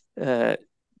she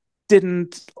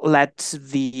didn't let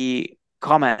the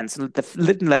comments,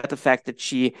 didn't let the fact that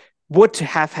she would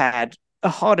have had a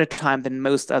harder time than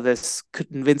most others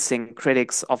convincing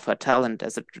critics of her talent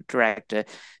as a director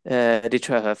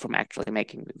deter her from actually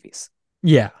making movies.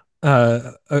 Yeah.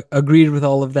 Agreed with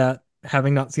all of that,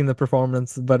 having not seen the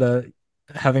performance, but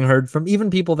having heard from even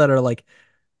people that are like,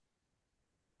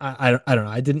 I don't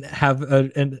know. I didn't have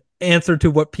an answer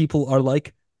to what people are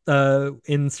like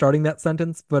in starting that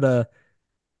sentence, but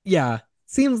yeah,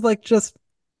 seems like just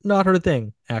not her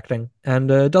thing, acting, and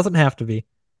doesn't have to be.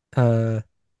 Uh,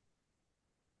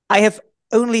 I have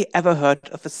only ever heard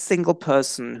of a single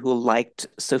person who liked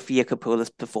Sofia Coppola's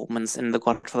performance in The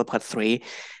Godfather Part 3,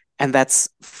 and that's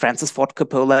Francis Ford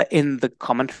Coppola in the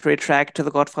commentary track to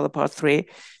The Godfather Part 3.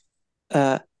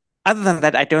 Uh, Other than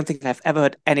that, I don't think I've ever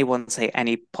heard anyone say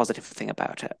any positive thing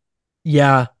about her.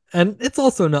 yeah, and it's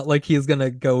also not like he's gonna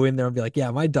go in there and be like,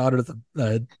 "Yeah, my daughter's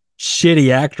a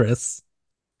shitty actress.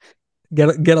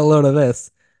 Get a load of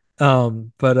this."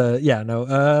 But yeah,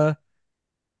 no,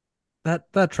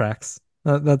 that tracks.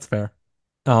 That's fair.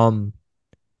 Um,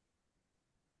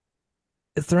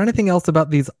 is there anything else about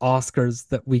these Oscars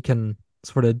that we can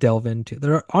sort of delve into?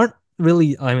 There aren't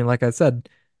really, I mean, like I said,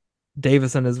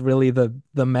 Davison is really the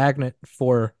magnet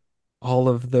for all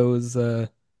of those uh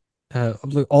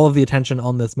all of the attention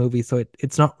on this movie. So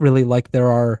it's not really like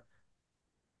there are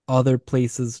other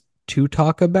places to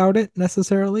talk about it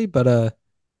necessarily, but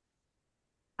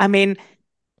I mean,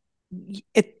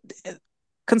 it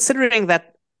considering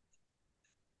that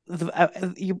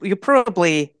you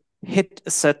probably hit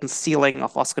a certain ceiling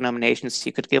of Oscar nominations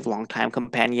you could give Longtime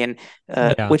Companion,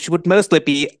 yeah. which would mostly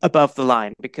be above the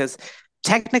line because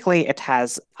technically it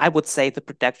has, I would say, the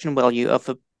production value of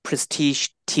a prestige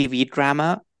TV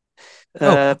drama.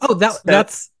 So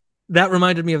That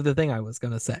reminded me of the thing I was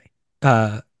gonna say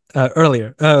uh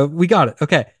earlier. We got it.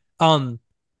 Okay.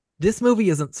 This movie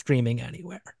isn't streaming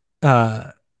anywhere.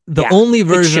 The yeah, only it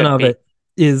version should of be. it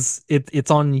is it's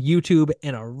on YouTube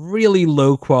in a really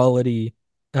low quality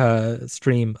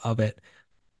stream of it.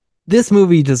 This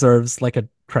movie deserves like a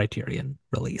Criterion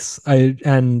release.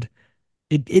 And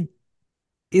it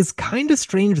is kind of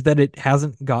strange that it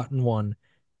hasn't gotten one.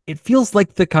 It feels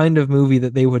like the kind of movie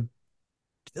that they would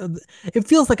it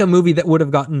feels like a movie that would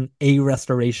have gotten a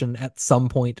restoration at some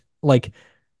point. Like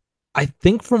I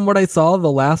think from what I saw,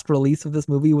 the last release of this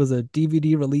movie was a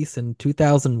DVD release in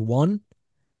 2001.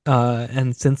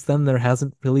 And since then, there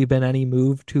hasn't really been any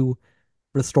move to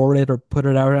restore it or put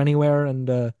it out anywhere.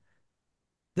 And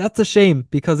that's a shame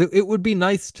because it would be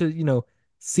nice to,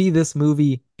 see this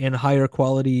movie in higher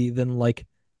quality than like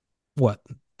what,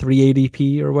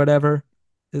 380p or whatever.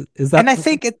 Is And that I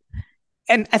think it,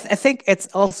 and I think it's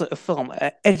also a film.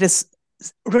 It is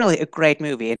really a great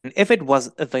movie, and if it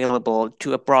was available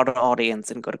to a broader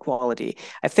audience in good quality,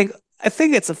 I think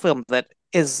it's a film that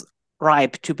is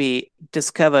ripe to be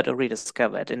discovered or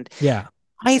rediscovered. And yeah.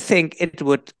 I think it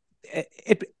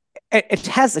it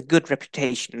has a good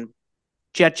reputation,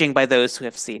 judging by those who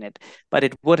have seen it. But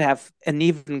it would have an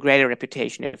even greater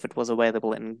reputation if it was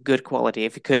available in good quality.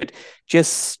 If you could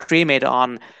just stream it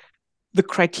on the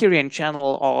Criterion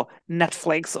channel or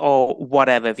Netflix or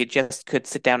whatever, if you just could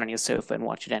sit down on your sofa and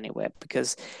watch it anywhere,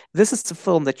 because this is a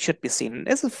film that should be seen.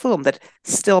 It's a film that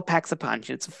still packs a punch.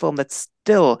 It's a film that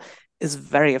still is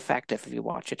very effective if you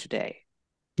watch it today.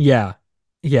 Yeah.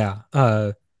 Yeah.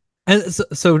 And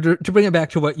so to bring it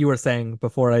back to what you were saying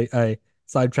before I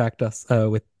sidetracked us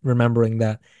with remembering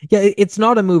that, yeah, it's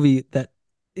not a movie that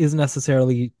is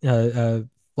necessarily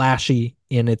flashy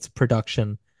in its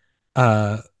production.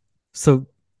 Uh, so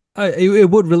it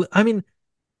would really, I mean,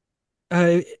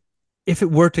 uh, if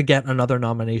it were to get another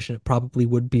nomination, it probably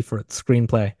would be for its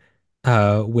screenplay,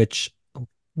 which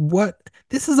what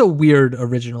this is a weird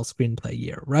original screenplay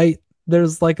year, right?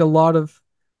 There's like a lot of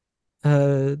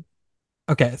uh,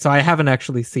 okay, so I haven't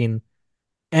actually seen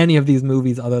any of these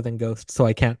movies other than Ghost, so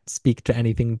I can't speak to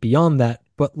anything beyond that.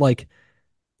 But like,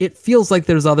 it feels like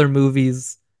there's other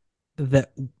movies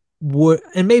that would,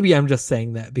 and maybe I'm just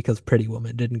saying that because Pretty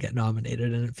Woman didn't get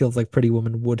nominated, and it feels like Pretty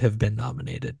Woman would have been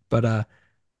nominated. But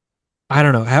I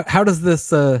don't know. How does this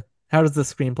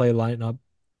screenplay lineup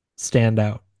stand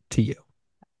out to you?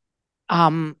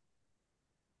 Um,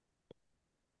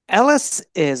 Alice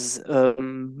is a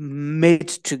mid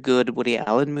to good Woody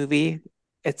Allen movie.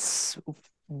 It's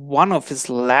one of his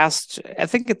last, I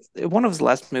think it's one of his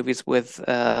last movies with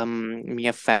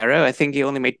Mia Farrow. I think he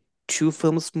only made two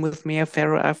films with Mia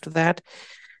Farrow after that.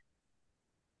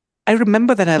 I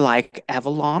remember that I like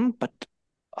Avalon, but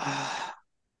uh,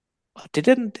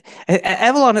 didn't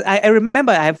Avalon? I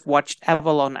remember I've watched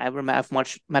Avalon. I remember I've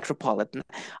watched Metropolitan.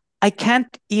 I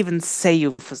can't even tell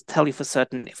you for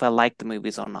certain if I like the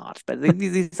movies or not. But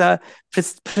these are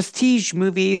prestige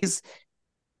movies.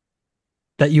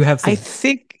 That you have I seen.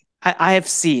 think I have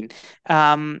seen.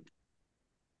 Um,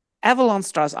 Avalon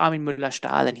stars Armin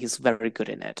Müller-Stahl, and he's very good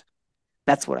in it.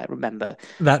 That's what I remember.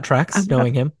 That tracks, I'm not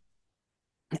knowing him.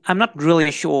 I'm not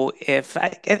really sure if I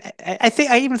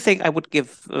think I even think I would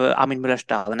give Armin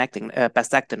Müller-Stahl an acting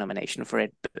best actor nomination for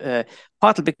it,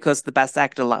 partly because the best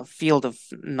actor field of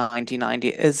 1990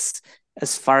 is,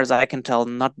 as far as I can tell,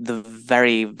 not the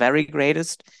very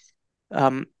greatest.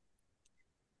 Um,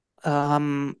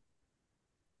 um,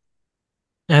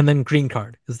 And then Green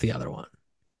Card is the other one.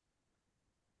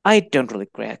 I don't really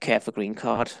care for Green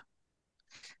Card.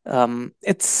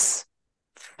 It's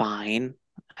fine,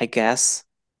 I guess.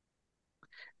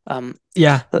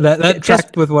 Yeah, that Just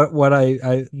tracked with what I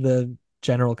the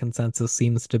general consensus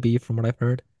seems to be from what I've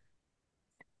heard.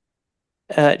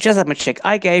 Just let me check.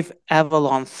 I gave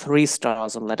Avalon 3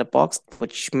 stars on Letterboxd,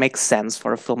 which makes sense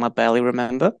for a film I barely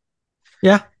remember.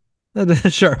 Yeah,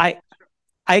 sure. I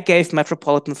I gave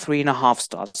Metropolitan 3.5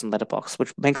 stars on Letterboxd,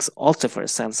 which makes also for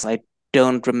sense. I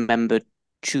don't remember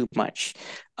too much.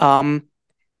 Um,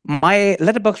 my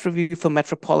Letterboxd review for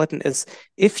Metropolitan is: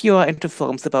 if you are into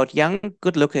films about young,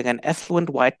 good-looking, and affluent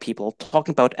white people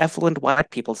talking about affluent white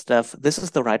people stuff, this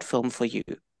is the right film for you.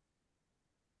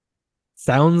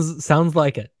 Sounds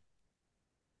like it.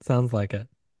 Sounds like it.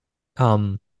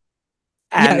 Um,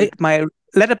 yeah, And my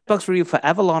Letterboxd review for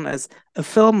Avalon is: a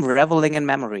film reveling in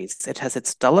memories. It has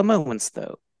its duller moments,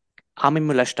 though. Armin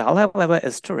Müller-Stahl, however,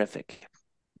 is terrific.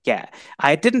 Yeah,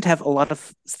 I didn't have a lot of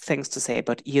things to say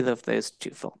about either of those two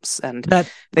films, and that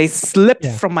they slipped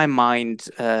yeah. from my mind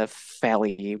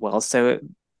fairly well. So,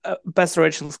 Best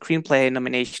Original Screenplay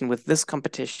nomination with this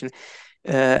competition,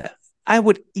 I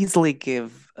would easily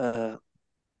give a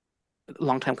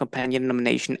Longtime Companion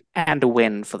nomination and a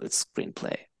win for the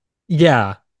screenplay.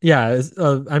 Yeah, yeah.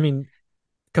 I mean,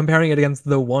 comparing it against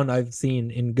the one I've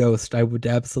seen in Ghost, I would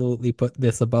absolutely put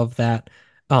this above that.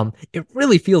 It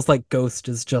really feels like Ghost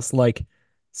is just like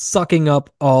sucking up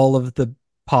all of the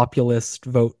populist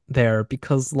vote there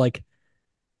because like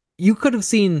you could have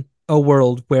seen a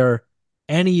world where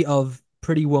any of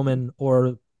Pretty Woman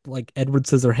or like Edward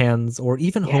Scissorhands or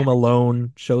even Yeah. Home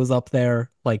Alone shows up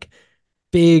there, like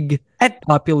big And,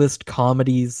 populist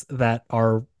comedies that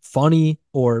are funny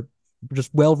or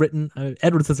just well written.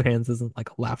 Edward Scissorhands isn't like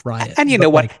a laugh riot, and you know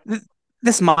but what? like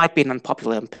This might be an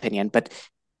unpopular opinion, but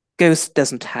Ghost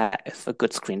doesn't have a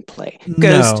good screenplay.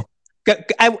 no,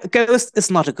 Ghost is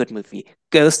not a good movie.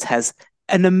 Ghost has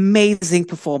an amazing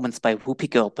performance by Whoopi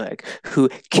Goldberg, who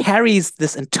carries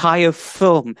this entire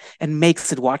film and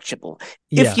makes it watchable.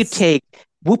 If you yes, take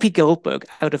Whoopi Goldberg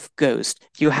out of Ghost,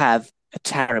 you have a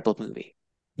terrible movie.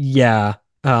 yeah.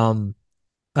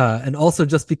 And also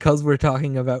just because we're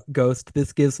talking about Ghost,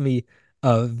 this gives me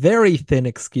a very thin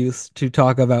excuse to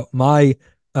talk about my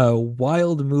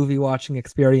wild movie watching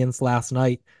experience last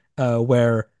night,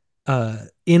 where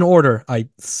in order, I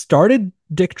started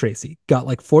Dick Tracy, got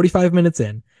like 45 minutes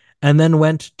in, and then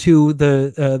went to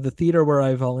the theater where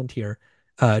I volunteer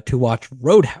to watch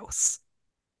Roadhouse.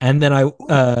 And then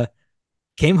I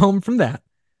came home from that,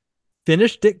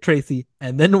 finished Dick Tracy,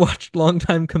 and then watched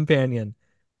Longtime Companion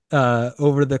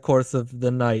over the course of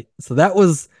the night. So that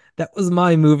was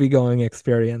my movie going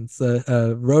experience.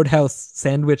 Roadhouse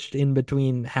sandwiched in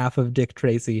between half of Dick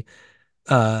Tracy.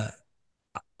 Uh,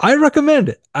 I recommend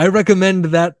it. I recommend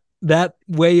that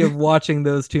way of watching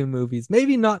those two movies.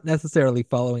 Maybe not necessarily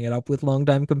following it up with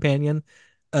Longtime Companion,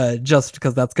 just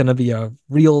because that's going to be a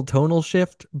real tonal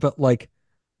shift. But like,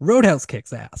 Roadhouse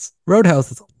kicks ass.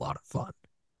 Roadhouse is a lot of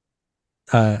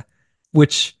fun.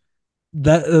 Which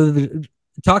that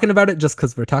talking about it just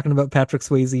because we're talking about Patrick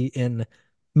Swayze in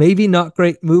maybe not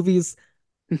great movies.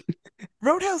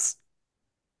 Roadhouse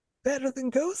better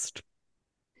than Ghost,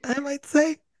 I might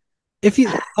say. If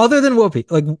you other than Whoopi,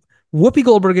 like Whoopi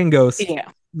Goldberg in Ghost, Yeah.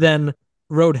 then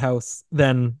Roadhouse,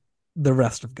 then the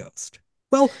rest of Ghost.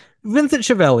 Well, Vincent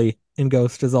Schiavelli in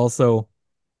Ghost is also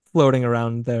floating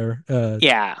around there.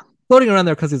 Yeah. Floating around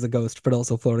there because he's a ghost, but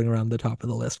also floating around the top of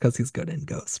the list because he's good in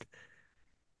Ghost.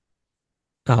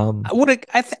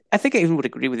 I think I even would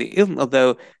agree with you, even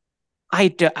although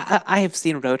I have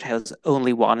seen Roadhouse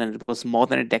only one, and it was more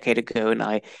than a decade ago, and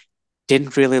I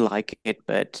didn't really like it,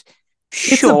 but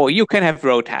sure, you can have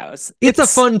Roadhouse. It's a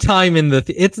fun time in the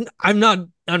it's I'm not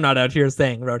out here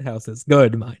saying Roadhouse is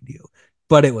good, mind you,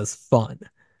 but it was fun.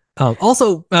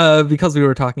 Also, because we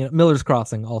were talking, Miller's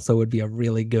Crossing also would be a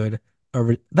really good.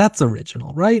 That's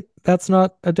original, right? That's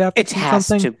not adapted It from has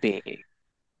something. to be.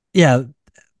 Yeah,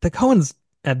 the Coens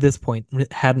at this point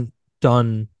hadn't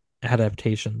done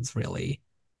adaptations really.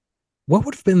 What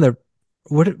would have been their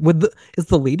is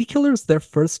the Lady Killers their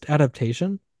first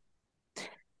adaptation?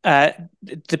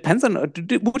 It depends on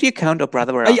would you count Oh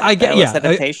Brother Where I Art get Thou yeah. as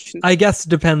adaptation? I guess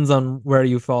depends on where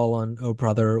you fall on Oh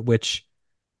Brother, which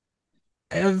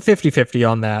 50-50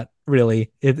 on that,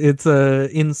 really. It's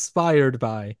inspired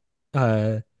by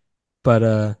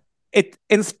but It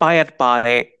inspired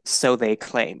by So They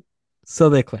Claim. so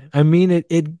they claim. I mean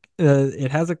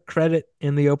it has a credit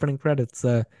in the opening credits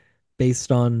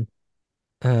based on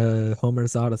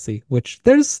Homer's Odyssey, which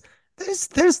there's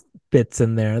bits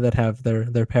in there that have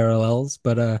their parallels,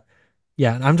 but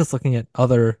yeah, I'm just looking at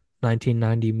other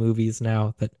 1990 movies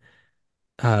now that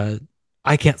uh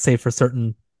I can't say for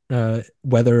certain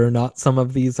whether or not some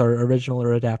of these are original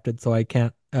or adapted, so I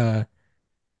can't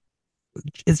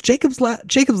is Jacob's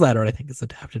Ladder I think is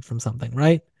adapted from something,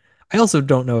 right? I also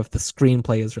don't know if the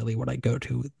screenplay is really what I go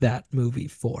to that movie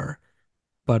for,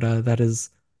 but that is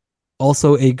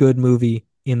also a good movie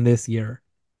in this year.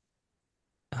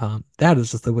 That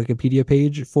is just the Wikipedia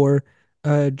page for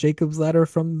Jacob's ladder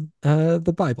from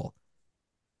the Bible.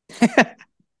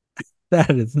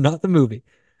 That is not the movie.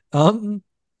 Um,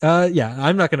 yeah,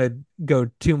 I'm not gonna go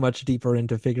too much deeper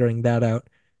into figuring that out.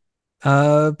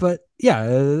 But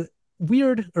yeah,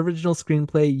 weird original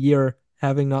screenplay year,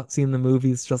 having not seen the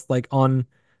movies, just like on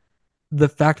the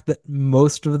fact that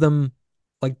most of them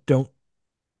like don't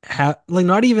have like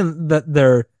not even that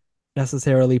they're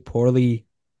necessarily poorly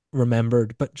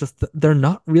remembered, but just that they're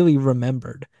not really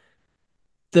remembered.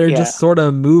 They're just Yeah. sort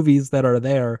of movies that are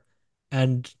there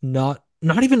and not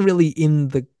even really in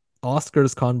the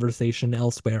Oscars conversation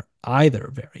elsewhere either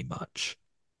very much.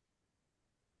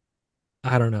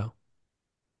 I don't know.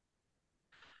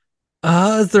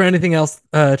 Is there anything else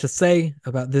to say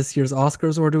about this year's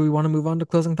Oscars, or do we want to move on to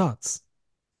closing thoughts?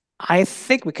 I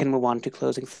think we can move on to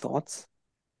closing thoughts.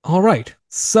 All right.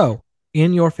 So,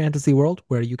 in your fantasy world,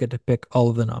 where you get to pick all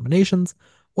of the nominations,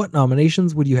 what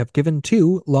nominations would you have given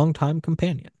to Longtime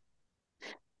Companion?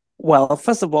 Well,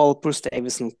 first of all, Bruce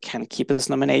Davison can keep his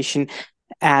nomination.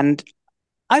 And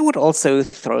I would also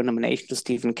throw a nomination to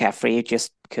Stephen Caffrey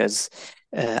just because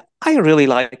I really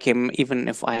like him, even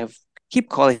if keep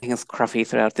calling him Scruffy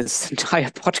throughout this entire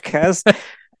podcast.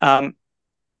 um,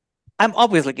 I'm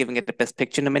obviously giving it the Best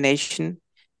Picture nomination.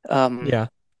 Yeah.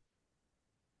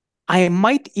 I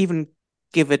might even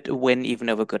give it a win even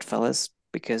over Goodfellas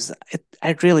because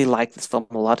I really like this film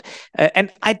a lot,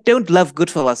 and I don't love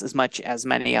Goodfellas as much as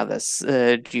many others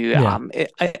do. Yeah.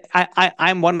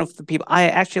 I'm one of the people. I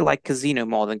actually like Casino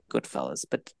more than Goodfellas,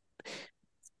 but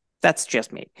that's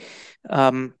just me.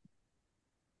 I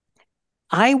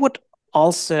would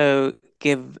also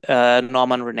give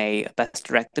Norman Renee a Best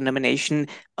Director nomination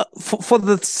for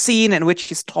the scene in which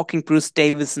he's talking Bruce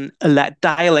Davison,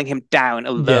 dialing him down Yeah.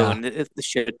 alone. It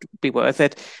should be worth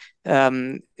it.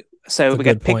 Um, so That's a we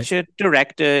good got point. picture,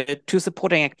 director, two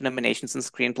supporting actor nominations and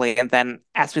screenplay, and then,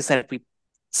 as we said, we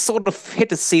sort of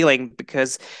hit a ceiling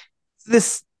because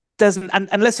this doesn't,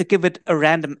 unless you give it a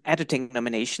random editing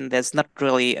nomination, there's not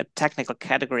really a technical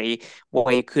category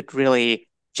where you could really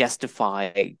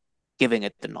justify giving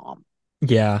it the nom.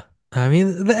 Yeah. I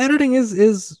mean, the editing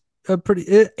is a pretty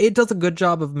it does a good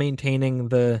job of maintaining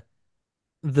the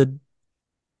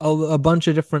a bunch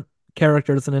of different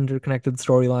characters and interconnected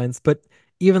storylines, but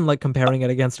even like comparing it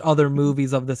against other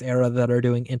movies of this era that are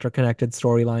doing interconnected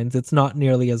storylines, it's not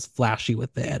nearly as flashy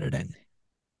with the editing.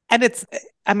 And it's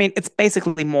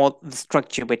basically more the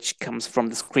structure which comes from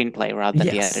the screenplay rather than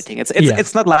the Yes. editing. It's Yeah.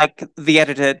 it's not like the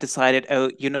editor decided, oh,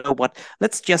 you know what?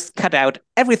 Let's just cut out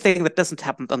everything that doesn't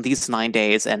happen on these 9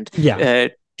 days and Yeah.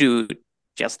 do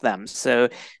just them. So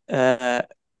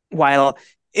while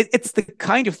it's the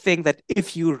kind of thing that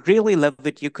if you really love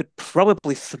it, you could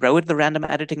probably throw it the random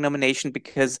editing nomination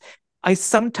because I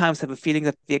sometimes have a feeling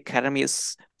that the Academy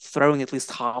is throwing at least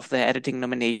half their editing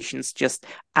nominations just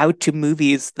out to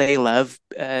movies they love,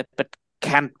 but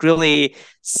can't really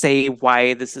say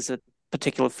why this is a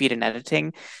particular feat in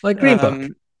editing. Like Green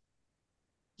Book.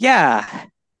 Yeah,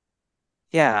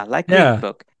 yeah, like Green Yeah.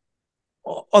 Book,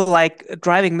 or like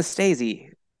Driving Miss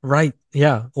Daisy. Right.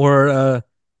 Yeah. Or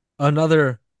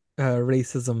another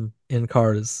racism in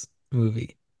cars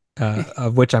movie,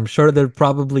 of which I'm sure there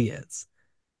probably is.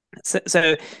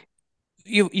 So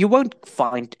you won't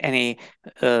find any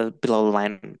below the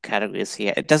line categories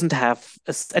here. It doesn't have.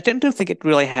 I don't think it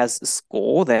really has a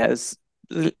score. There's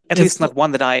at least not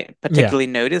one that I particularly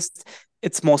noticed.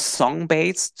 It's more song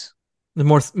based. The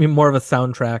more of a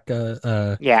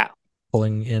soundtrack, Yeah,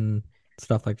 pulling in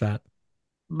stuff like that.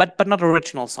 but not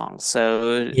original songs.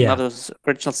 So Yeah. not as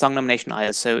original song nomination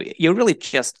either. So you're really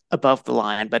just above the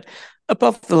line. But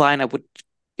above the line, I would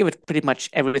give it pretty much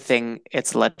everything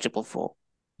it's eligible for.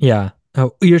 Yeah.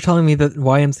 Oh, you're telling me that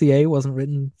YMCA wasn't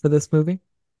written for this movie?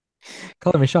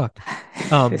 Color me shocked.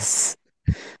 This-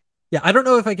 Yeah, I don't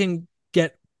know if I can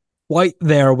get quite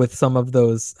there with some of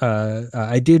those.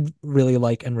 I did really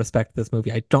like and respect this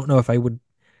movie. I don't know if I would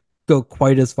go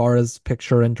quite as far as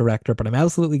picture and director, but I'm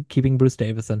absolutely keeping Bruce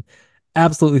Davison.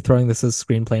 Absolutely throwing this as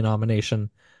screenplay nomination.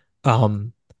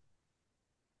 Um,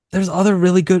 there's other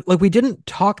really good, like we didn't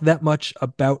talk that much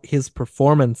about his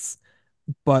performance,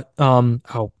 but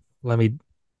oh, let me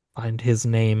find his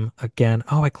name again.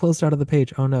 Oh, I closed out of the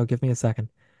page. Oh no, give me a second.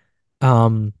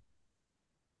 Um,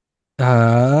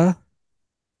 uh,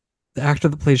 the actor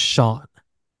that plays Sean,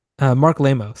 Mark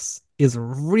Lamos, is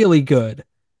really good,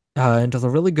 and does a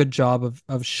really good job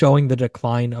of showing the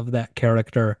decline of that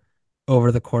character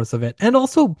over the course of it, and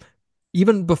also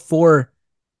even before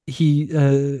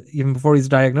even before he's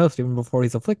diagnosed, even before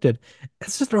he's afflicted,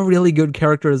 it's just a really good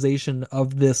characterization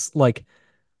of this like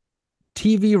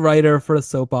TV writer for a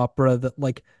soap opera that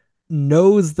like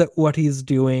knows that what he's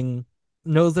doing,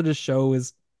 knows that his show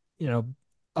is,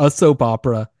 a soap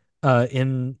opera,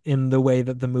 in the way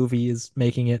that the movie is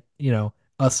making it,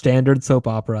 a standard soap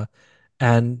opera.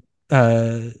 And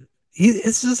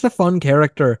it's just a fun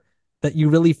character that you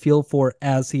really feel for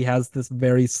as he has this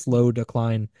very slow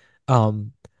decline.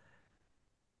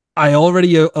 I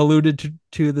already alluded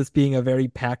to this being a very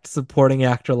packed supporting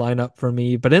actor lineup for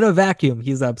me, but in a vacuum,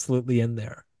 he's absolutely in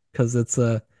there because it's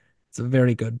a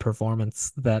very good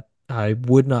performance that I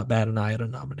would not bat an eye at a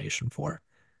nomination for.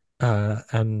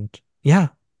 And yeah,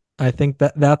 I think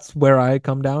that's where I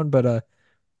come down, but I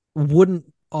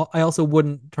also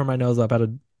wouldn't turn my nose up at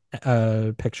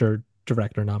a picture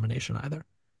director nomination either.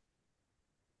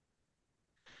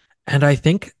 And I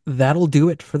think that'll do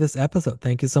it for this episode.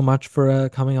 Thank you so much for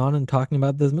coming on and talking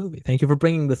about this movie. Thank you for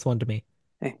bringing this one to me.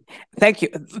 Thank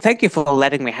you for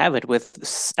letting me have it,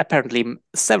 with apparently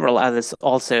several others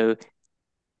also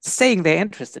saying they're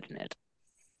interested in it.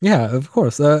 Yeah, of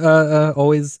course.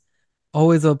 Always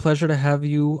a pleasure to have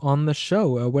you on the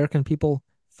show. Where can people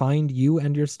find you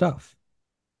and your stuff?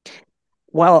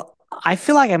 Well, I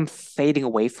feel like I'm fading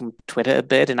away from Twitter a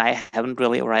bit, and I haven't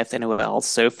really arrived anywhere else.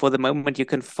 So for the moment, you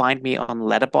can find me on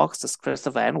Letterboxd as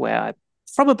Christof, where I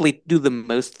probably do the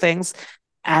most things.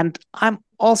 And I'm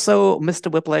also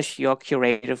Mr. Whiplash, your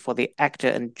curator for the actor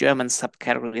and German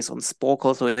subcategories on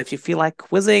Sporkle. So if you feel like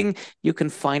quizzing, you can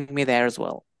find me there as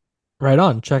well. Right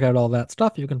on. Check out all that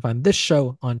stuff. You can find this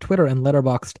show on Twitter and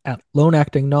Letterboxd at Lone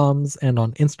Acting Noms and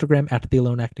on Instagram at The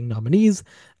Lone Acting Nominees.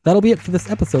 That'll be it for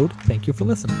this episode. Thank you for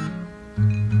listening.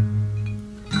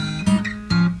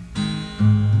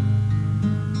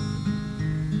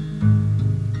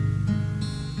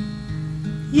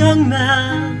 Young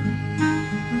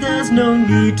man, there's no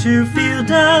need to feel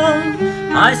down.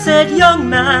 I said, young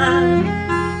man,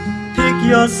 pick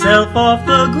yourself off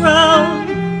the ground.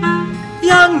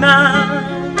 Young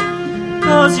man,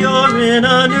 'cause you're in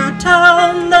a new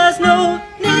town. There's no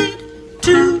need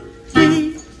to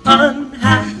be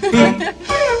unhappy.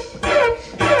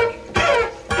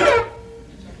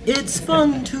 It's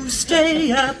fun to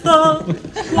stay at the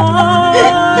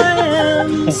YMCA.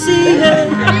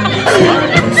 It's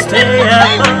fun to stay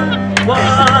at the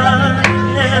YMCA.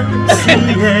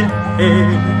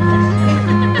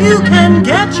 You can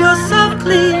get yourself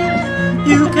clean.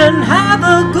 You can have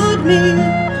a good meal.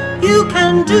 You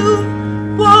can do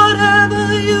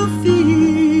whatever you feel.